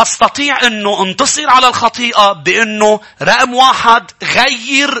 أستطيع أنه انتصر على الخطيئة بأنه رقم 1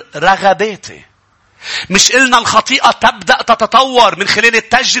 غير رغباتي. مش قلنا الخطيئة تبدأ تتطور من خلال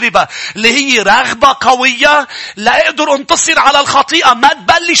التجربة اللي هي رغبة قوية. لا أقدر انتصر على الخطيئة ما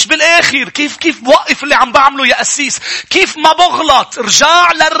تبلش بالآخر. كيف بوقف اللي عم بعمله يا أسيس؟ كيف ما بغلط؟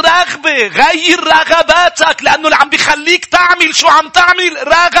 ارجع للرغبة. غير رغباتك. لأنه اللي عم بيخليك تعمل شو عم تعمل؟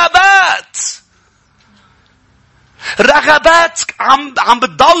 رغبات. رغبات عم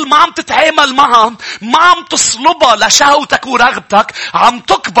بتضل ما عم تتعامل معها، ما عم تصلبها لشهوتك ورغبتك، عم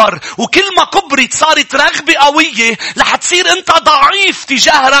تكبر. وكل ما كبرت صارت رغبة قوية رح تصير انت ضعيف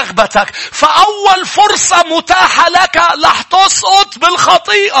تجاه رغبتك. فأول فرصة متاحة لك رح تسقط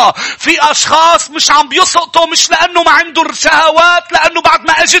بالخطيئة. في أشخاص مش عم بيسقطوا مش لأنه ما عندهم شهوات، لأنه بعد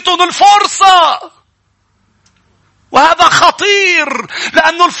ما اجتهم الفرصة. وهذا خطير،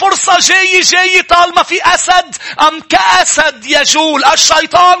 لأنه الفرصة جاية طالما في أسد. كأسد يجول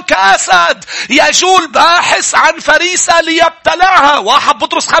الشيطان، كأسد يجول باحث عن فريسة ليبتلعها. 1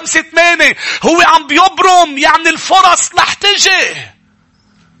 بطرس 5:8 هو عم بيبرم، يعني الفرص رح تجي.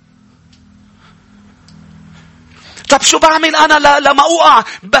 طب شو بعمل أنا لما أوقع؟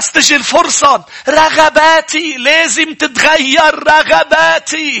 بس تجي الفرصة. رغباتي لازم تتغير.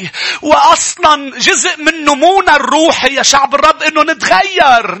 رغباتي. وأصلا جزء من نمونا الروحي يا شعب الرب إنه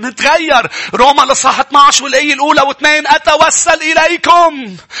نتغير. روما الإصحاح 12 والآية الأولى و2 أتوسل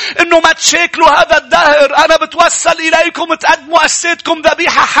إليكم إنه ما تشاكلوا هذا الدهر. أنا بتوسل إليكم تقدموا أجسادكم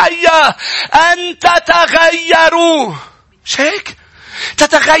ذبيحة حية أن تتغيروا. شيك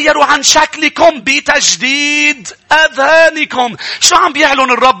تتغيروا عن شكلكم بتجديد أذهانكم. شو عم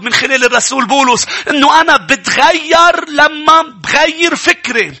بيعلن الرب من خلال الرسول بولس؟ إنه أنا بتغير لما بغير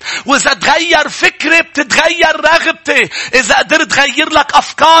فكري. وإذا تغير فكري بتتغير رغبتي. إذا قدرت تغير لك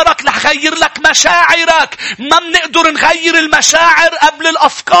أفكارك رح غير لك مشاعرك. ما بنقدر نغير المشاعر قبل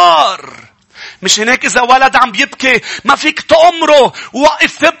الأفكار. مش هناك إذا ولد عم بيبكي ما فيك تأمره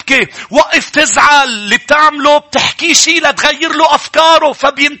وقف تبكي، وقف تزعل. اللي بتعمله بتحكي شيء لتغير له أفكاره،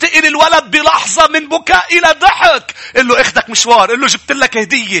 فبينتقل الولد بلحظة من بكاء إلى ضحك. قل له اخدك مشوار، قل له جبت لك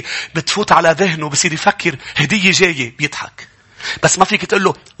هدية. بتفوت على ذهنه بصير يفكر هدية جاية، بيضحك. بس ما فيك تقول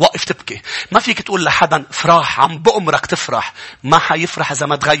له وقف تبكي. ما فيك تقول لحدا فرح، عم بأمرك تفرح. ما حيفرح إذا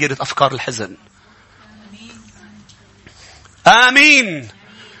ما تغيرت أفكار الحزن. آمين.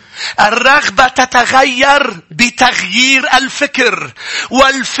 الرغبة تتغير بتغيير الفكر،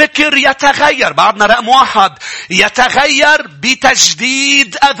 والفكر يتغير. بعدنا رقم 1 يتغير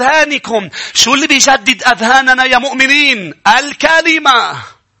بتجديد أذهانكم. شو اللي بيجدد أذهاننا يا مؤمنين؟ الكلمة.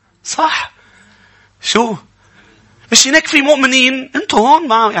 صح؟ شو؟ مش هناك في مؤمنين انتوا هون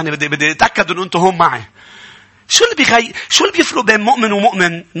معي، يعني بدي اتأكد ان انتوا هون معي. شو اللي بيفرق بين مؤمن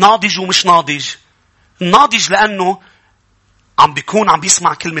ومؤمن؟ ناضج ومش ناضج. الناضج لأنه عم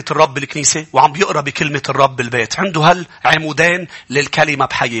بيسمع كلمة الرب بالكنيسة وعم بيقرأ بكلمة الرب بالبيت. عنده هالعمودين للكلمة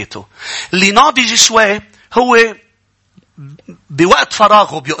بحياته. اللي ناضج شوي هو بوقت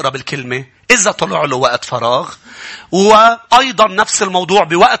فراغه بيقرأ بالكلمة إذا طلع له وقت فراغ. وأيضا نفس الموضوع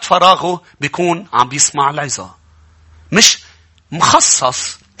بوقت فراغه بيكون عم بيسمع العظة. مش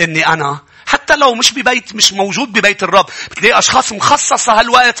مخصص إني أنا حتى لو مش موجود ببيت الرب. بتلاقي أشخاص مخصصة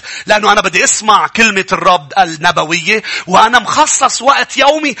هالوقت لأنه أنا بدي أسمع كلمة الرب النبوية، وأنا مخصص وقت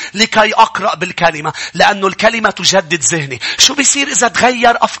يومي لكي أقرأ بالكلمة، لأنه الكلمة تجدد ذهني. شو بيصير إذا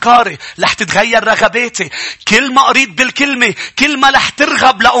تغير أفكاري؟ رح تتغير رغباتي. كل ما قريت بالكلمة كل ما رح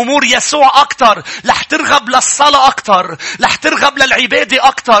ترغب لأمور يسوع أكتر، رح ترغب للصلاة أكتر، رح ترغب للعبادة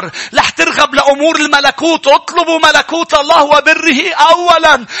أكتر، رح ترغب لأمور الملكوت. اطلبوا ملكوت الله وبره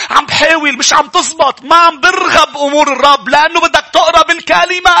أولا. عم بحاول مش عم تزبط، ما عم برغب أمور الرب لأنه بدك تقرأ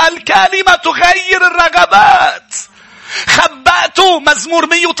بالكلمة. الكلمة تغير الرغبات. خبأته مزمور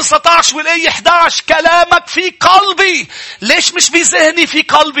 119 والآية 11 كلامك في قلبي. ليش مش بذهني؟ في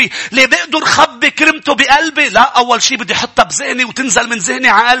قلبي. ليه بقدر خبي كلمته بقلبي؟ لا، أول شيء بدي حطها بذهني وتنزل من ذهني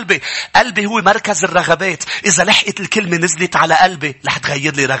على قلبي. قلبي هو مركز الرغبات. إذا لحقت الكلمة نزلت على قلبي رح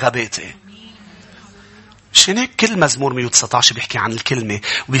تغير لي رغباتي. مش هناك كل مزمور 119 بيحكي عن الكلمة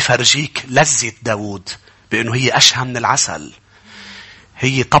وبيفرجيك لذة داود بأنه هي أشهى من العسل.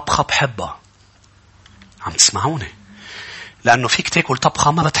 هي طبخة بحبها. عم تسمعوني؟ لأنه فيك تاكل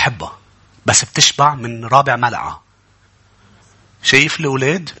طبخة ما بتحبها بس بتشبع من رابع ملعقة. شايف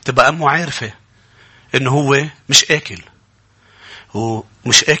الأولاد تبقى أمه عارفة إنه هو مش آكل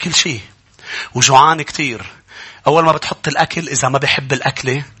ومش آكل شيء وجوعان كتير. أول ما بتحط الأكل إذا ما بيحب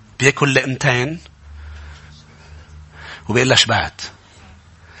الأكلة بياكل لقمتين وبيقول له شبعت.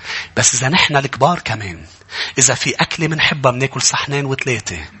 بس إذا نحن الكبار كمان إذا في أكلة منحبها بناكل صحنين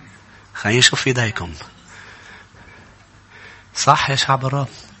و3. خلينا نشوف في ايديكم. صح يا شعب الرب.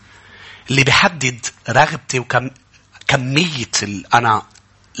 اللي بيحدد رغبتي وكمية أنا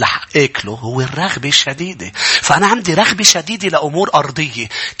رح أكله هو الرغبة الشديدة. فأنا عندي رغبة شديدة لأمور أرضية.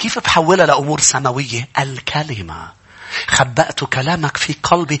 كيف بحولها لأمور سماوية؟ الكلمة. خبأت كلامك في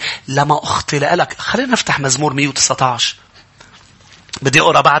قلبي لما أخطي لك. خلينا نفتح مزمور 119. بدي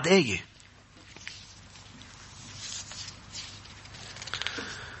أقرأ بعد آية.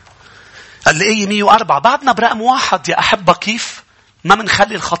 الآية 104. بعدنا برقم 1 يا أحبة. كيف ما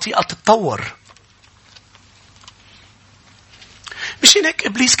منخلي الخطيئة تتطور؟ مش هيك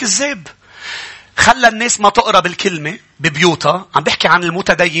إبليس كذاب خلى الناس ما تقرأ بالكلمة ببيوتها. عم بحكي عن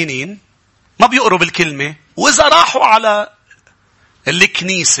المتدينين ما بيقروا بالكلمة. وإذا راحوا على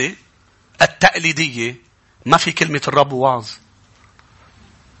الكنيسة التقليدية ما في كلمة الرب وعظ.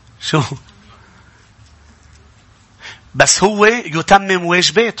 شو؟ بس هو يتمم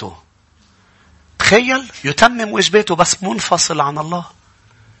واجباته. تخيل يتمم واجباته بس منفصل عن الله.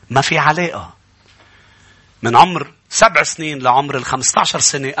 ما في علاقة. من عمر 7 سنين لعمر 15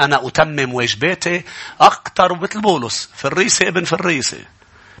 سنة أنا أتمم واجباتي أكتر مثل بولس في الريسة ابن في الريسة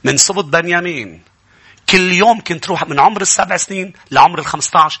من سبط بنيامين. كل يوم كنت روح من عمر 7 سنين لعمر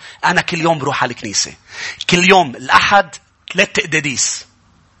 15. أنا كل يوم بروح على الكنيسة. كل يوم الأحد 3 قداديس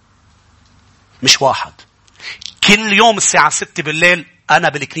مش 1. كل يوم الساعة 6 بالليل أنا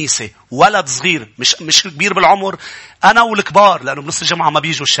بالكنيسة. ولد صغير مش كبير بالعمر. أنا والكبار لأنه بنص الجمعة ما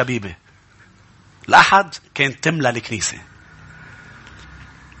بيجوا الشبيبة. الأحد كانت تملى الكنيسة.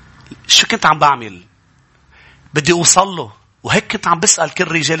 شو كنت عم بعمل؟ بدي أوصل له. وهيك كنت عم بسأل كل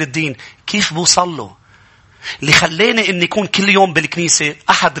رجال الدين كيف بوصل له. اللي خلاني إني يكون كل يوم بالكنيسة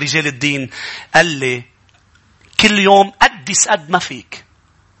أحد رجال الدين قال لي كل يوم قدس قد ما فيك.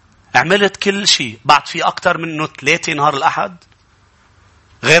 عملت كل شيء. بعد في أكتر منه 3 نهار الأحد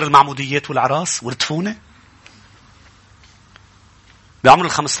غير المعموديات والعراس والدفونة. بعمر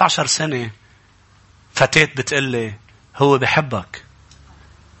 15 سنة فتاة بتقلي هو بحبك.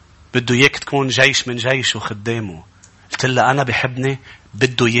 بده إياك تكون جيش من جيش وخدامه. قلت لها أنا بحبني.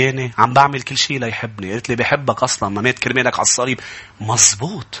 بده ياني. عم بعمل كل شيء ليحبني. قلت لي بحبك أصلا ما مات كرمالك على الصليب.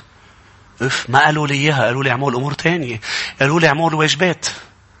 مزبوط. ما قالوا لي إياها. قالوا لي اعمل أمور تانية. قالوا لي اعمل واجبات.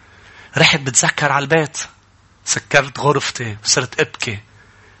 رحت بتذكر على البيت. سكرت غرفتي وصرت أبكي.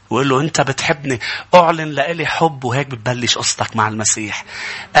 وقال له أنت بتحبني. أعلن لإلي حب. وهيك بتبلش قصتك مع المسيح.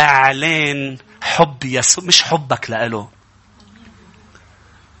 أعلن حب يسوع مش حبك لإله.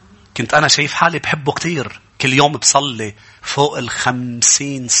 كنت أنا شايف حالي بحبه كتير. كل يوم بصلي فوق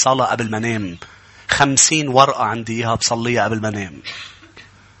 50 صلاة قبل ما نام. 50 ورقة عندي إياها بصليها قبل ما نام.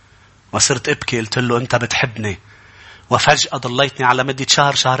 وصرت أبكي. قلت له أنت بتحبني. وفجأة ضليتني على مدة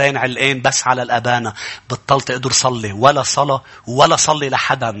 1-2 علقان بس على الأبانة. بطلت أقدر صلي ولا صلاة ولا صلي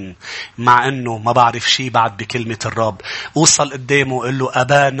لحدا. مع أنه ما بعرف شيء بعد بكلمة الرب. أوصل قدامه وقل له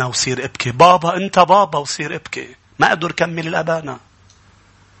أبانا وصير أبكي. بابا أنت بابا وصير أبكي. ما أقدر كمل الأبانة.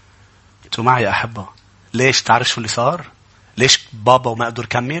 أنتوا معي يا أحبة. ليش تعرف شو اللي صار؟ ليش بابا وما أقدر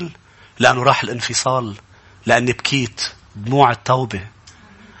كمل؟ لأنه راح الانفصال. لأني بكيت دموع التوبة.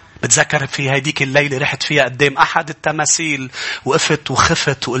 بتذكر في هيديك الليلة رحت فيها قدام أحد التماثيل. وقفت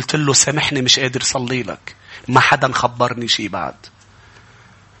وخفت وقلت له سامحني مش قادر صلي لك. ما حدا خبرني شيء بعد.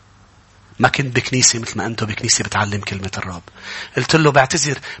 ما كنت بكنيسة مثل ما أنتوا بكنيسة بتعلم كلمة الرب. قلت له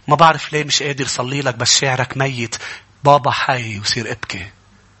بعتذر ما بعرف ليه مش قادر صلي لك بس شعرك ميت. بابا حي وصير أبكي.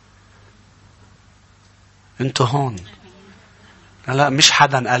 أنتوا هون. لا مش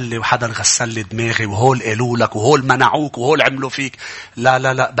حدا قال لي وحدا غسل لي دماغي وهول قالوا لك وهول منعوك وهول عملوا فيك. لا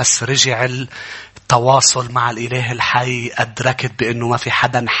لا لا بس رجع التواصل مع الإله الحي. أدركت بأنه ما في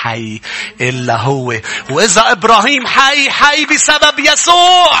حدا حي إلا هو. وإذا إبراهيم حي بسبب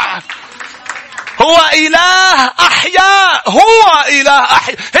يسوع. هو إله أحياء. هو إله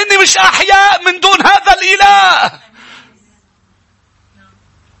أحياء. هني مش أحياء من دون هذا الإله.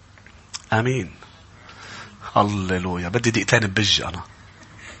 آمين. هللويا. بدي دقيقتين ببج أنا.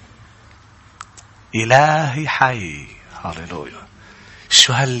 إلهي حي. هللويا.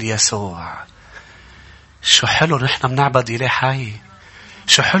 شو هاليسوع. شو حلو نحن بنعبد إله حي.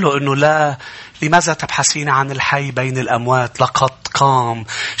 شو حلو إنه لا. لماذا تبحثين عن الحي بين الأموات لقد قام.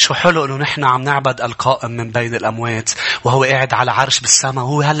 شو حلو إنه نحن عم نعبد القائم من بين الأموات. وهو قاعد على عرش بالسماء.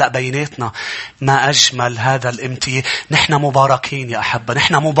 وهو هلأ بيناتنا. ما أجمل هذا الامتياز. نحن مباركين يا أحبة.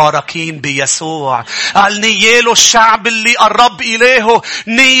 نحن مباركين بيسوع. قال نياله الشعب اللي قرب إليه.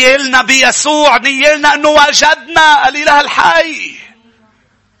 نيالنا بيسوع. نيالنا أنه وجدنا الإله الحي.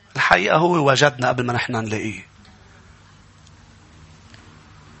 الحقيقة هو وجدنا قبل ما نحن نلاقيه.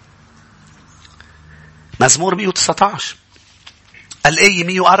 مزمور 119 الآية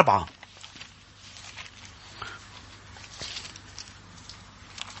 104.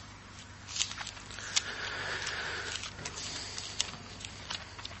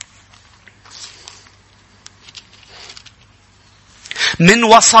 من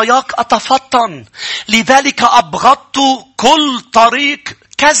وصاياك أتفطن، لذلك أبغضت كل طريق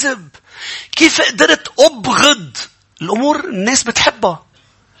كذب. كيف قدرت أبغض الأمور الناس بتحبها؟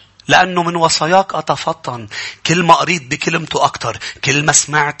 لأنه من وصاياك أتفطن. كل ما قريت بكلمته أكتر، كل ما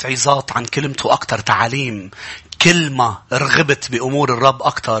سمعت عظات عن كلمته أكتر، تعاليم، كل ما رغبت بأمور الرب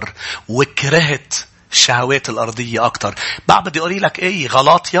أكتر وكرهت الشهوات الأرضية أكتر. بعد بدي أقول لك إيه؟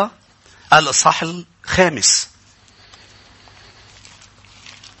 غلاطيا الإصحاح 5.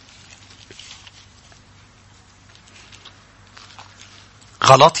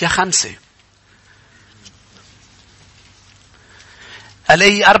 غلاطيا 5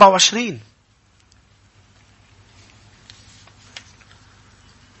 الآية 24.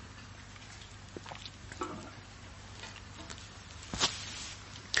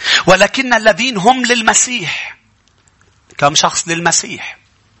 ولكن الذين هم للمسيح، كم شخص للمسيح،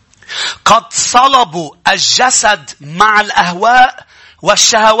 قد صلبوا الجسد مع الأهواء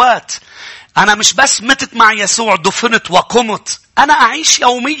والشهوات. أنا مش بس متت مع يسوع، دفنت وقمت. أنا أعيش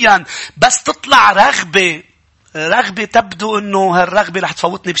يوميا، بس تطلع رغبة تبدو أنه هالرغبة رح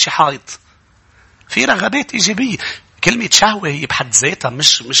تفوتني بشي حائط. في رغبات إيجابية. كلمة شهوة هي بحد ذاتها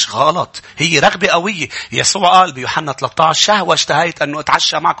مش غلط، هي رغبة قوية. يسوع قال بيوحنا 13: شهوة اشتهيت أنه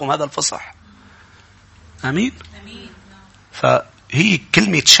أتعشى معكم هذا الفصح. أمين. فهي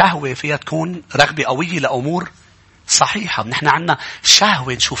كلمة شهوة فيها تكون رغبة قوية لأمور صحيحة. نحن عنا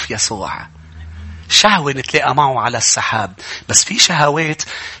شهوة نشوف يسوع، شهوة نتلاقى معه على السحاب. بس في شهوات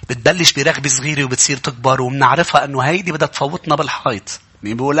بتبلش برغبة صغيرة وبتصير تكبر، ومنعرفها أنه هيدي بدها تفوتنا بالحيط.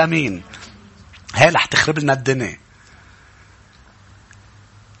 مين بيقول أمين؟ هاي رح تخرب لنا الدنيا.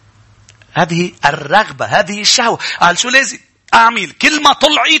 هذه الرغبة، هذه الشهوة. قال شو لازم أعمل؟ كل ما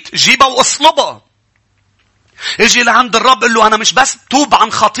طلعت جيبها وأصلبها. يجي لعند الرب قل له أنا مش بس توب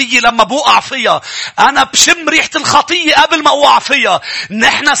عن خطية لما بوقع فيها، أنا بشم ريحة الخطية قبل ما أوقع فيها.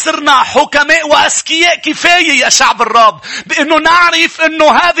 نحن صرنا حكماء وأذكياء كفاية يا شعب الرب بأنه نعرف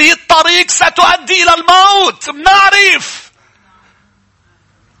أنه هذه الطريق ستؤدي إلى الموت. بنعرف.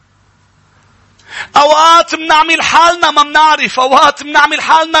 أوقات بنعمل حالنا ما بنعرف، أوقات بنعمل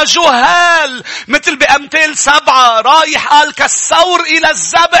حالنا جهال. مثل بأمثال 7 رايح قال كالثور إلى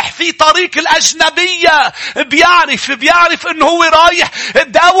الذبح في طريق الأجنبية. بيعرف إنه هو رايح.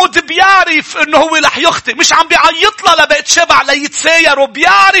 داود بيعرف إنه هو رح يخطئ، مش عم بيعيط له لبيت شبع ليتساير،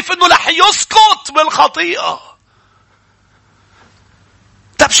 وبيعرف إنه رح يسقط بالخطيئة.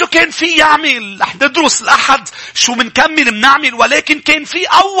 طب شو كان في يعمل؟ رح ندرس الأحد شو منكمل منعمل. ولكن كان في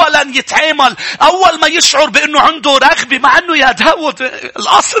أولا يتعامل، أول ما يشعر بأنه عنده رغبة، مع أنه يا داود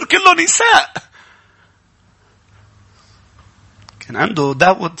القصر كله نساء. كان عنده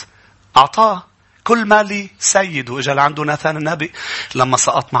داود أعطاه كل مالي سيده. إجا لعنده ناثان النبي لما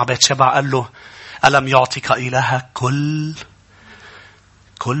سقط مع بيت شبع قال له ألم يعطيك إلهك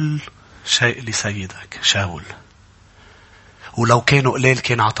كل شيء لسيدك شاول؟ ولو كانوا قليل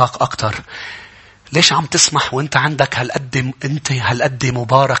كان عطاك أكتر. ليش عم تسمح وانت عندك هالقد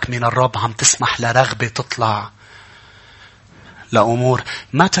مبارك من الرب عم تسمح لرغبة تطلع لأمور؟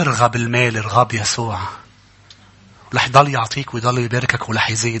 ما ترغب المال، ارغب يسوع. ولح يضل يعطيك ويضل يباركك ولح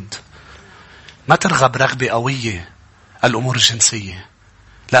يزيد. ما ترغب رغبة قوية الأمور الجنسية،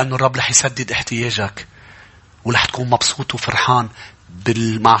 لأنه الرب رح يسدد احتياجك ولح تكون مبسوط وفرحان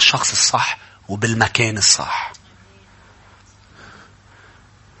مع الشخص الصح وبالمكان الصح.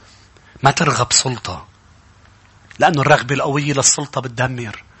 ما ترغب سلطة، لأنه الرغبة القوية للسلطة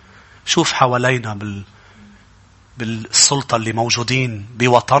بتدمر. شوف حوالينا بالسلطة اللي موجودين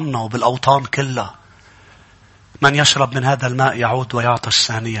بوطننا وبالأوطان كلها. من يشرب من هذا الماء يعود ويعطش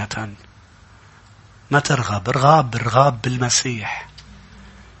ثانية. ما ترغب، ارغب بالمسيح.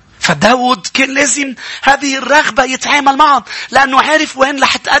 فداود كان لازم هذه الرغبة يتعامل معها، لأنه عارف وين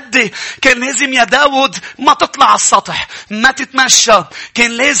رح تأدي. كان لازم يا داود ما تطلع على السطح، ما تتمشى.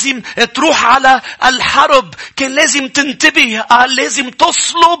 كان لازم تروح على الحرب. كان لازم تنتبه. لازم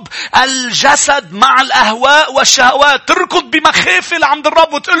تصلب الجسد مع الأهواء والشهوات. تركض بمخافة عند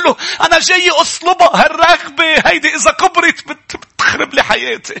الرب وتقول له أنا جاي أصلبها. هالرغبة هيدي إذا كبرت بتخرب لي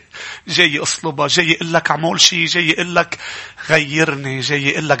حياتي. جاي أصلبها، جاي أقول لك عمول شيء، جاي أقول لك غيرني،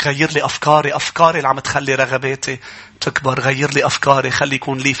 جاي أقول لك غير لي أفكاري اللي عم تخلي رغباتي تكبر. غير لي أفكاري، خلي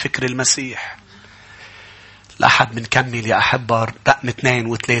يكون لي فكر المسيح. الأحد منكمل يا أحبة رقم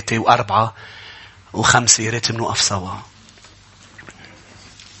 2 و3 و4 و5. يا ريت منوقف سوا.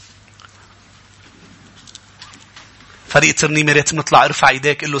 فريق ترنيمة، يا ريت نطلع. ارفع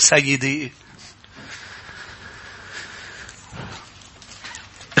ايديك قل له سيدي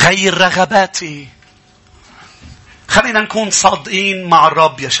غير رغباتي. خلينا نكون صادقين مع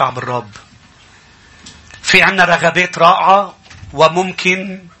الرب يا شعب الرب. في عنا رغبات رائعة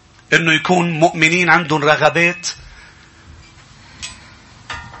وممكن انه يكون مؤمنين عندهم رغبات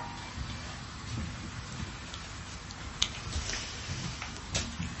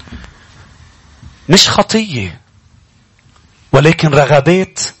مش خطية، ولكن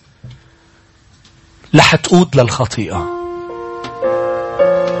رغبات رح تقود للخطيئة.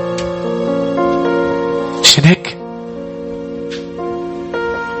 مش هيك؟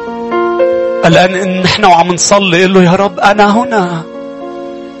 الآن إن نحن وعم نصلي قل له يا رب أنا هنا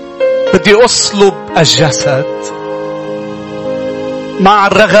بدي أصلب الجسد مع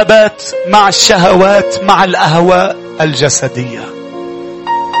الرغبات، مع الشهوات، مع الأهواء الجسدية.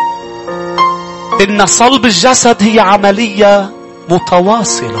 إن صلب الجسد هي عملية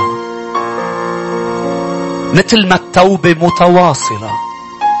متواصلة، مثل ما التوبة متواصلة.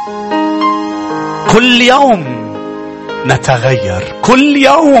 كل يوم نتغير، كل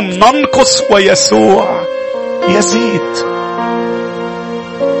يوم ننقص ويسوع يزيد.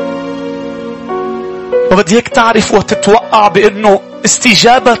 وبدي هيك تعرف وتتوقع بأنه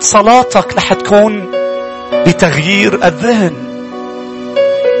استجابة صلاتك رح تكون بتغيير الذهن.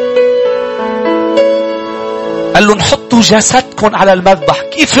 قال له نحطوا جسدكم على المذبح.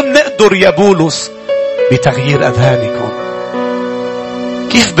 كيف بنقدر يا بولس بتغيير أذهانكم؟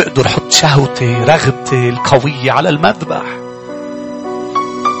 كيف بقدر حط شهوتي رغبتي القوية على المذبح؟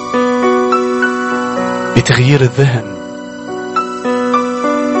 بتغيير الذهن.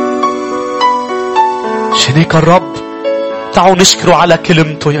 عشان هيك الرب تعالوا نشكره على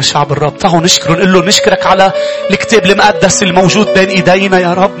كلمته يا شعب الرب. تعالوا نشكره، نقول له نشكرك على الكتاب المقدس الموجود بين ايدينا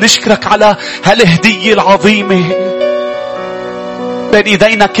يا رب. نشكرك على هالهدية العظيمة بين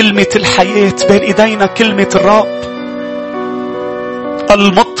ايدينا، كلمة الحياة بين ايدينا، كلمة الرب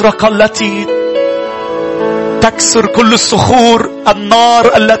المطرقة التي تكسر كل الصخور،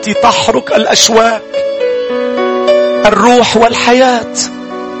 النار التي تحرق الأشواك، الروح والحياة،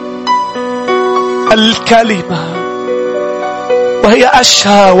 الكلمة وهي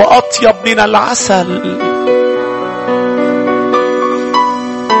أشهى وأطيب من العسل.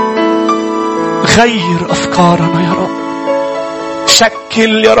 غير أفكارنا يا رب،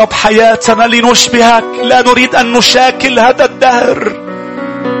 شكل يا رب حياتنا لنشبهك. لا نريد أن نشاكل هذا الدهر،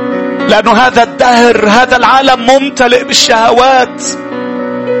 لأنه هذا الدهر، هذا العالم ممتلئ بالشهوات،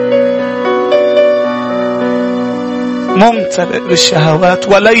 ممتلئ بالشهوات،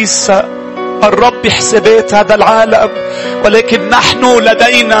 وليس الرب حسابات هذا العالم، ولكن نحن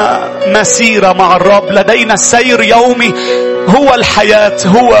لدينا مسيرة مع الرب، لدينا سير يومي. هو الحياة،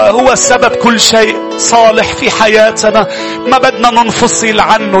 هو سبب كل شيء صالح في حياتنا. ما بدنا ننفصل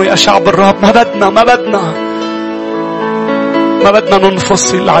عنه يا شعب الرب، ما بدنا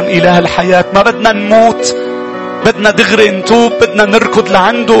ننفصل عن إله الحياة. ما بدنا نموت، بدنا دغري نتوب، بدنا نركض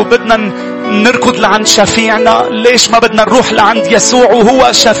لعنده، بدنا نركض لعند شفيعنا. ليش ما بدنا نروح لعند يسوع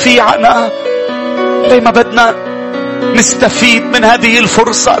وهو شفيعنا؟ ليه ما بدنا نستفيد من هذه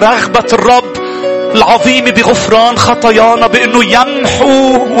الفرصة؟ رغبة الرب العظيمة بغفران خطايانا، بأنه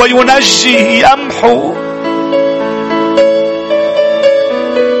يمحو وينجي. يمحو،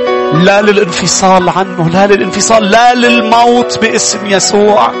 لا للانفصال عنه، لا للانفصال، لا للموت باسم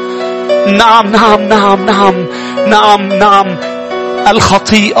يسوع. نعم نعم نعم نعم نعم نعم.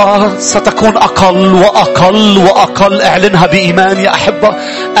 الخطيئة ستكون أقل وأقل وأقل. اعلنها بإيمان يا أحبة.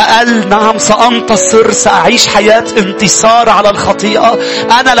 أقل، نعم. سأنتصر، سأعيش حياة انتصار على الخطيئة.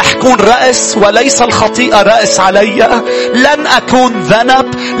 أنا رح أكون رأس وليس الخطيئة رأس علي. لن أكون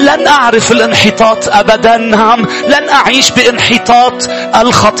ذنب، لن أعرف الانحطاط أبدا. نعم، لن أعيش بانحطاط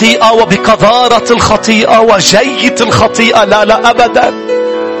الخطيئة وبقذارة الخطيئة وجية الخطيئة. لا لا أبدا.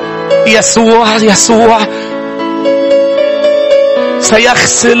 يسوع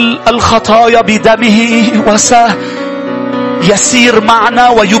سيغسل الخطايا بدمه، وسيسير معنا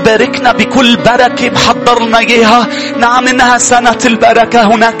ويباركنا بكل بركة محضرنا إياها. نعم، إنها سنة البركة.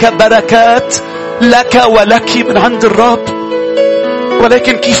 هناك بركات لك ولك من عند الرب،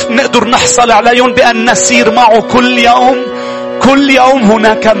 ولكن كيف نقدر نحصل عليهم؟ بأن نسير معه كل يوم. كل يوم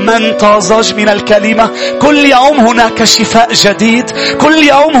هناك من طازج من الكلمة. كل يوم هناك شفاء جديد. كل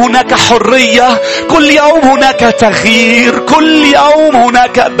يوم هناك حرية. كل يوم هناك تغيير. كل يوم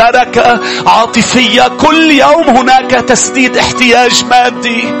هناك بركة عاطفية. كل يوم هناك تسديد احتياج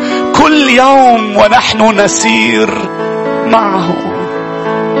مادي. كل يوم ونحن نسير معه.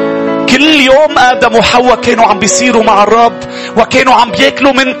 كل يوم آدم وحواء كانوا عم بيسيروا مع الرب، وكانوا عم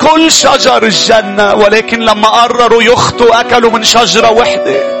بيأكلوا من كل شجر الجنة، ولكن لما قرروا يخطوا أكلوا من شجرة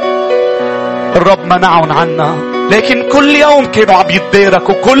واحدة. الرب منعهم عنا، لكن كل يوم كانوا عم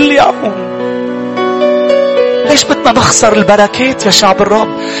يتباركوا. كل يوم. ليش بدنا نخسر البركات يا شعب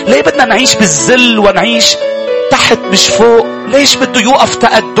الرب؟ ليه بدنا نعيش بالذل ونعيش تحت تحت مش فوق. ليش بده يوقف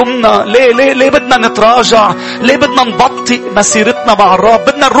تقدمنا؟ ليه بدنا نتراجع؟ ليه بدنا نبطئ مسيرتنا مع الرب؟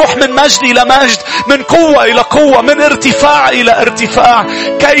 بدنا نروح من مجد إلى مجد، من قوة إلى قوة، من ارتفاع إلى ارتفاع.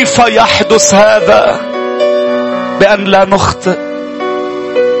 كيف يحدث هذا؟ بأن لا نخطئ،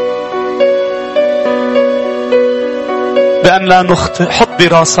 بأن لا نخطئ. حط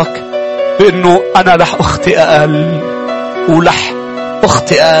براسك بأنه أنا رح أخطئ أقل، ولح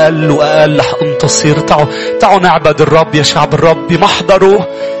أخطئ أقل وأقل رح أنتصر. تعالوا نعبد الرب يا شعب الرب. بمحضره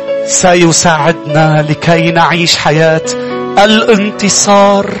سيساعدنا لكي نعيش حياة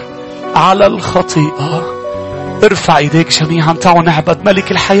الانتصار على الخطيئة. ارفع ايديك جميعا. تعالوا نعبد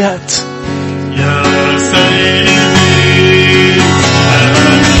ملك الحياة. يا سيدي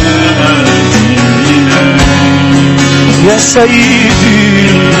يا سيدي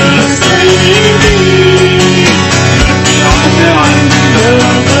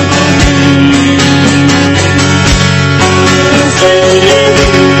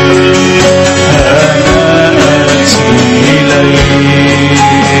يا سيدي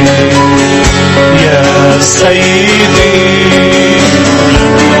يا سيدي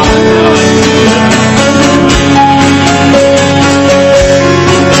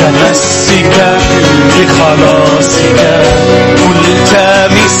تمسكا بخلاصك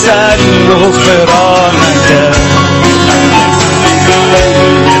ملتمسا غفرانك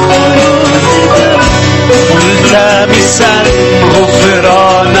ملتمسا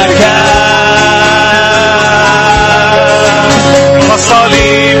غفرانك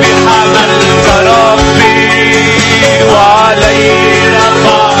فصليبي حملت ربي وعليه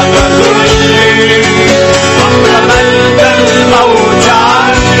رفعت ذلي وحملت الموت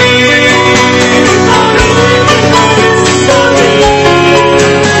عني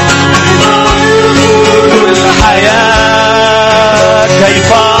الحياة. كيف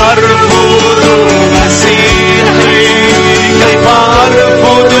أرفض مسيحي؟ كيف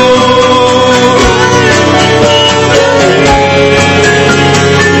أرفض؟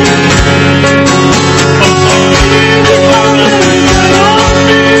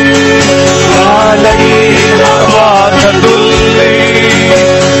 عليه رفعت ذلي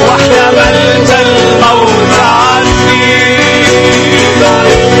واحتملت الموت عني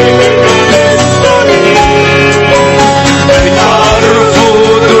كيف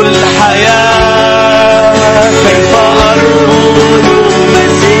أرفض الحياة؟ كيف أرفض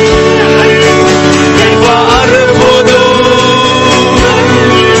مسيحي؟ كيف أرفض؟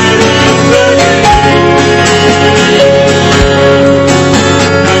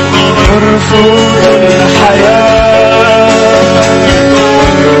 أرفض الحياة.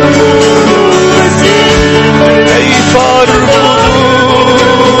 كيف أرفض؟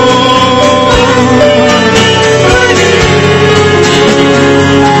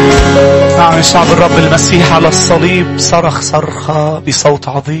 نعم شعب الرب. المسيح على الصليب صرخ صرخة بصوت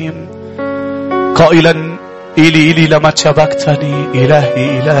عظيم قائلا: إلي إلي لما شبكتني،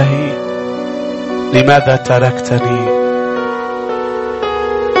 إلهي إلهي لماذا تركتني؟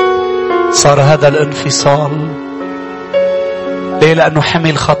 صار هذا الانفصال. ليه؟ لأنه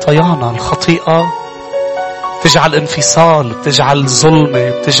حمل خطايانا. الخطيئة بتجعل انفصال، بتجعل ظلمة،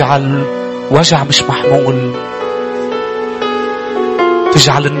 بتجعل وجع مش محمول،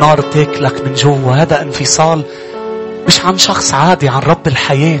 بتجعل النار تاكلك من جوا. هذا انفصال مش عن شخص عادي، عن رب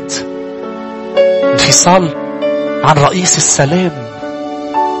الحياة. انفصال عن رئيس السلام.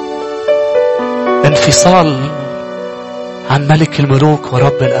 انفصال عن ملك الملوك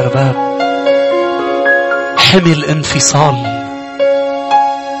ورب الأرباب. حمل انفصال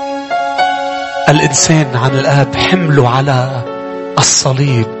الإنسان عن الآب، حمله على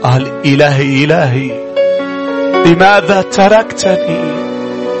الصليب. قال: إلهي إلهي لماذا تركتني؟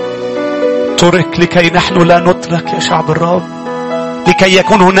 ترك لكي نحن لا نترك يا شعب الرب، لكي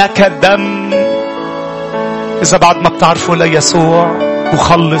يكون هناك دم. إذا بعد ما بتعرفوا ليسوع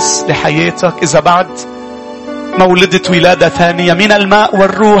مخلص لحياتك، إذا بعد ما ولدت ولادة ثانية من الماء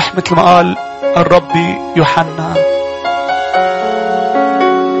والروح مثل ما قال الرب يوحنا،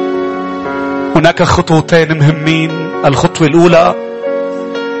 هناك خطوتين مهمين. الخطوة الأولى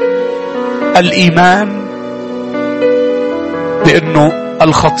الإيمان بأنه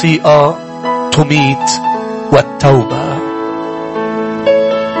الخطيئة تميت، والتوبة.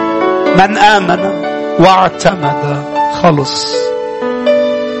 من آمن واعتمد خلص.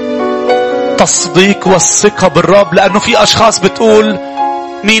 تصديق والثقة بالرب، لأنه في أشخاص بتقول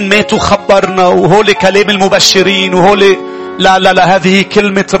مين ماتوا خبرنا، وهول كلام المبشرين، وهول لا لا لا، هذه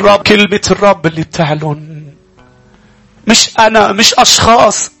كلمة الرب. كلمة الرب اللي بتعلن، مش أنا، مش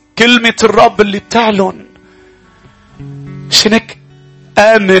أشخاص. كلمة الرب اللي بتعلن. شنك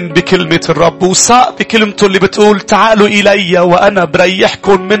آمن بكلمة الرب وثق بكلمته اللي بتقول تعالوا إلي وأنا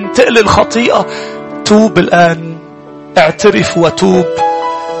بريحكم من تقل الخطيئة. توب الآن، اعترف وتوب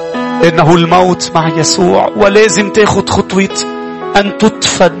إنه الموت مع يسوع، ولازم تاخد خطوة أن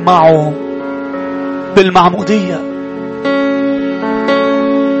تدفن معه بالمعمودية.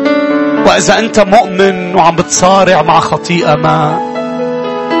 وإذا أنت مؤمن وعم بتصارع مع خطيئة ما،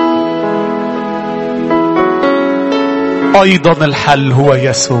 أيضا الحل هو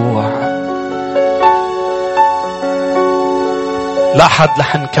يسوع. لا حد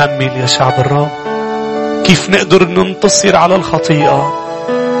رح نكمل يا شعب الرب كيف نقدر ننتصر على الخطيئة،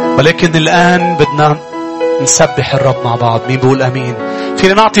 ولكن الآن بدنا نسبح الرب مع بعض. مين بقول أمين؟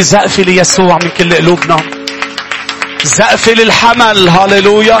 فينا نعطي زقفة ليسوع من كل قلوبنا، زقفة للحمل.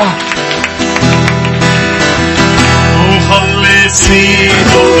 هاليلويا. مخلصي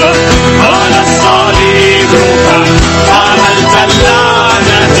على الصليب عملت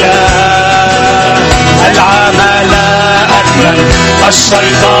اللعنة، العمل أكمل،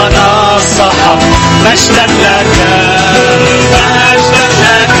 الشيطان صحب. مجدا لك، مجدا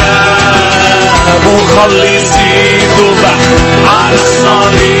لك. مخلصي ذبح على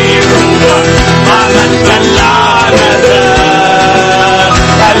الصليب عملت اللعنة،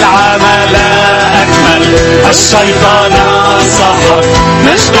 العمل أكمل، الشيطان صحب.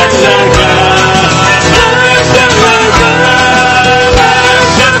 مجدا لك، مجدا لك.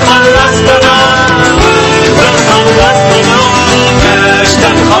 مجدا خلصتنا، مجدا خلصتنا،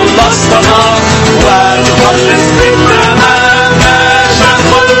 مجدا خلصتنا وتخلص بالتمام. مجدا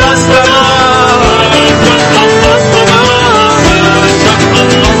خلصتنا، مجدا خلصتنا، مجدا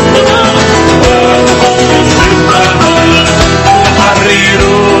خلصتنا وتخلص بالتمام.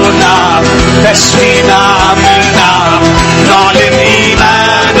 تحررنا، تشفينا منا، نعلن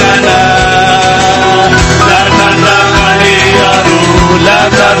إيماننا. لا تتغيروا، لا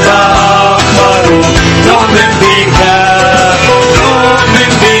تتأخروا، نؤمن بك،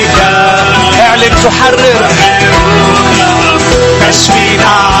 نؤمن بك. اعلن تحرر،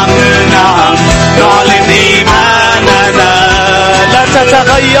 تشفينا منا، نعلن إيماننا. لا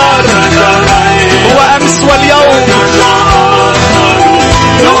تتغير، هو أمس واليوم.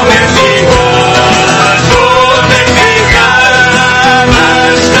 نؤمن بك، نؤمن بك.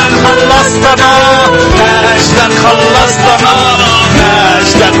 مجدا خلصتنا، مجدا خلصتنا،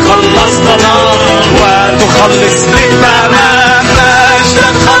 مجدا خلصتنا وتخلص بالتمام. مجدا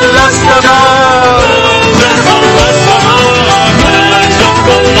خلصتنا، مجدا خلصتنا، مجدا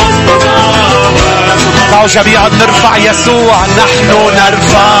خلصتنا. تعالوا جميعا نرفع يسوع. نحن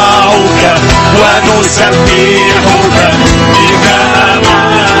نرفعك ونسبحك، بك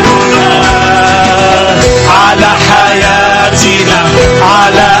أماننا على حياتنا،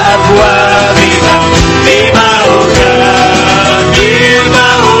 على أبوابنا. دماؤك،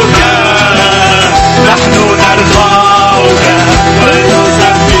 دماؤك. نحن نرفعك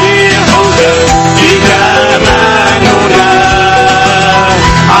ونسبحك، بك أماننا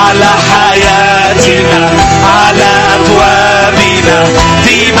على حياتنا، على أبوابنا.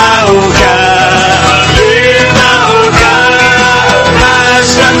 دماؤك، دماؤك.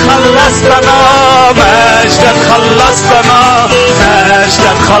 مجدا خلصتنا، مجدا خلصتنا،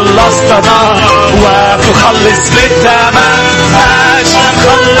 مجدا خلصتنا وتخلص بالتمام. مجدا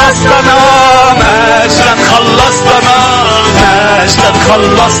خلصتنا، مجدا خلصتنا، مجدا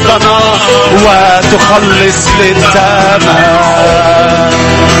خلصتنا وتخلص بالتمام.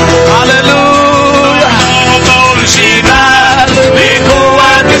 هللويا. طول جبال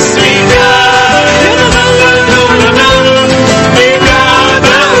بقوة اسمك، بك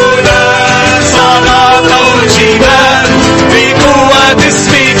أعداؤنا سنطع الجبال. بقوة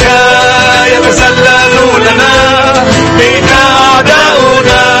اسمك يتذللون لنا، بك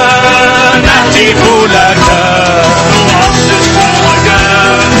أعداؤنا نهتف لك،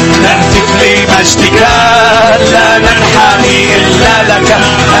 نهتف لمجدك. لا ننحني إلا لك،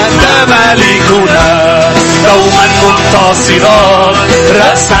 أنت مالكنا دوما منتصرا،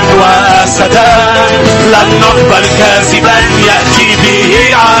 رأسا وأسدا. لن نقبل كاذبا يأتي به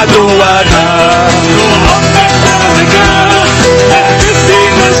عدونا.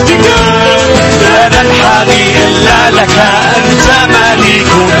 لا ننحني إلا لك، أنت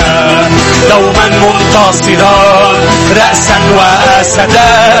مالكنا دوما منتصرا، رأسا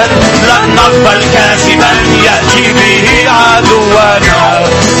وأسدا. لن نقبل كاذبا يأتي به عدونا.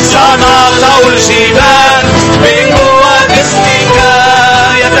 سنطع الجبال بقوة اسمك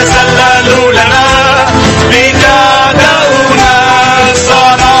يتسلل لنا، بك أعداؤنا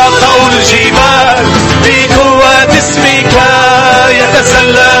سنطع الجبال. بقوة اسمك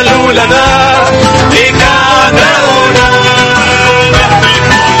يتسلل لنا، بك أعداؤنا نهتف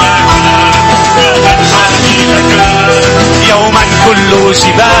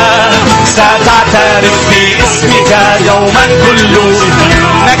جبال ستعترف باسمك يوما كله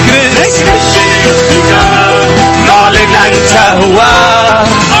نكرس نعلن أنت هو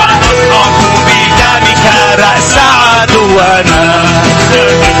بدمك رأس عدونا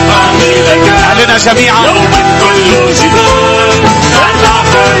علينا جميعا يوما كله جبال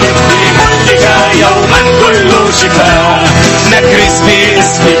ستعترف بمجدك يوما كله شفاء نكرس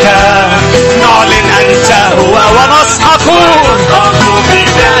باسمك نعلن أنت هو ونصحق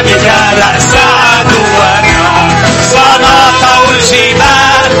بدمك رأس عدونا سنطع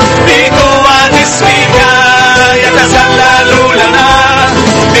الجبال بقوة اسمك يتسلل لنا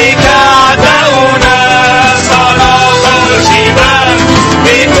بك أعداؤنا سنطع الجبال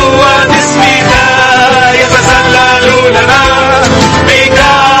بقوة اسمك يتسلل لنا بك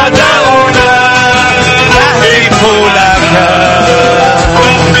أعداؤنا نهتف لك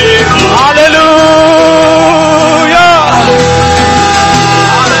هللويا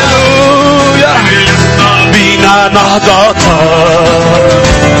هللويا بنا نهضة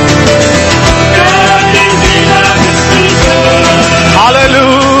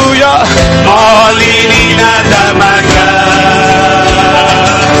هللويا معلنين دمك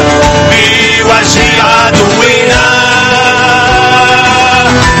بوجه عدونا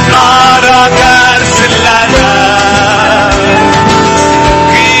نارك ارسل لنا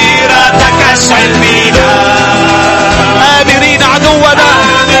غيرتك اشعل بنا آمرين عدونا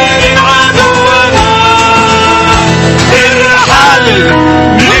ارحل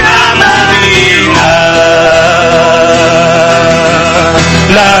من أمامنا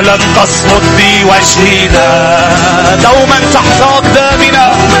لا لن تصمت بوجهنا دوما تحت أقدامنا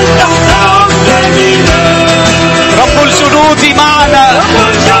رب الجنود معنا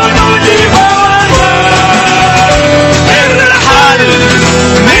ارحل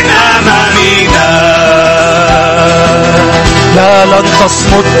من أمامنا لا لن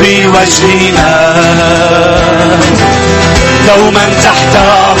تصمت بوجهنا دوما تحت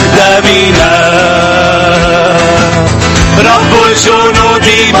أقدامنا رب الجنود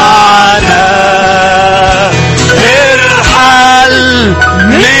معنا ارحل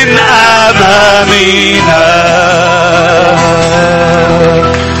من أمامنا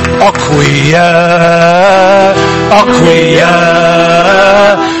أقوياء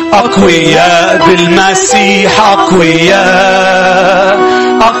أقوياء أقوياء بالمسيح أقوياء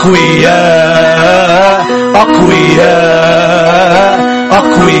أقوياء أقوياء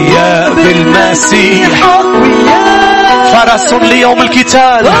أقوياء بالمسيح فرس ليوم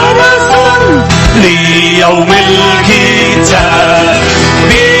القتال ليوم القتال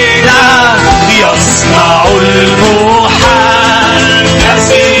بنا يصنع المحال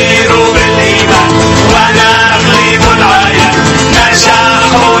نسير بالإيمان ونغلب العيان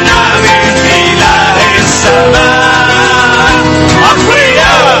نجاحنا من إله السماء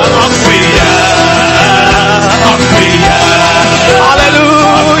أقوياء أقوياء أقوياء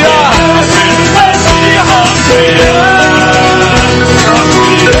هللويا بالمسيح أقوياء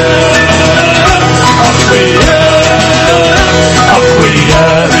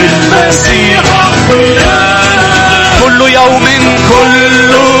أقوياء بالمسيح أقوياء كل يوم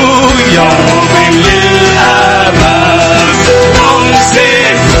للأمام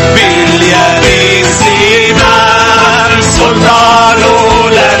نمسك باليمين سيبان سلطانه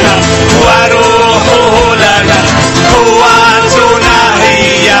لنا وروحه لنا قوتنا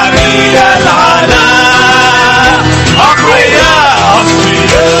هي من العلا أقوياء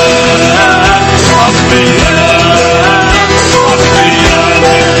أقوياء أقوياء أقوياء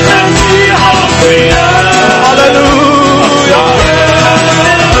بالمسيح أقوياء هللويا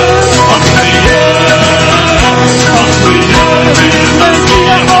أقوياء أقوياء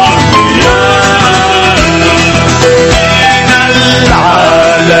بالمسيح أقوياء من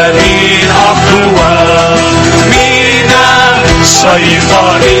العالمين أقوى من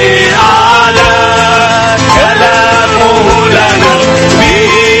الشيطان أعلى كلامه لنا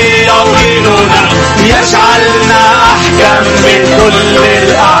بيقيننا يجعلنا أحكم من كل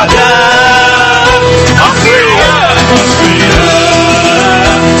الأعداء أقوياء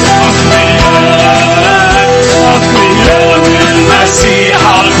أقوياء أقوياء أقوياء بالمسيح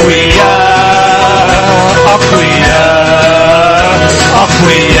أقوياء أقوياء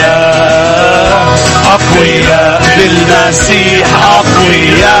أقوياء أقوياء بالمسيح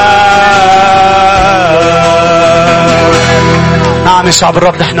أقوياء. نعم يا شعب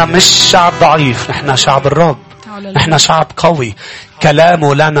الرب، نحن مش شعب ضعيف، نحن شعب الرب، نحن شعب قوي.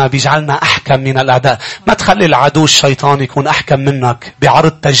 كلامه لنا بيجعلنا أحكم من الأعداء. ما تخلي العدو الشيطان يكون أحكم منك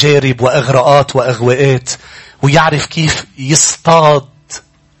بعرض تجارب وإغراءات وإغواءات ويعرف كيف يصطاد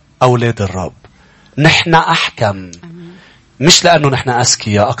أولاد الرب. نحن أحكم مش لأنه نحن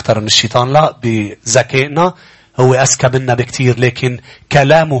أذكياء أكتر من الشيطان، لا، بذكائنا هو أذكى منا بكتير، لكن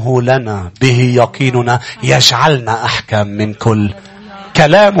كلامه لنا به يقيننا يجعلنا أحكم من كل.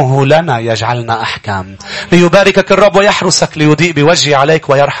 كلامه لنا يجعلنا أحكام. ليباركك الرب ويحرسك، ليضيء بوجهه عليك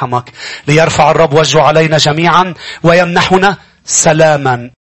ويرحمك، ليرفع الرب وجهه علينا جميعا ويمنحنا سلاما.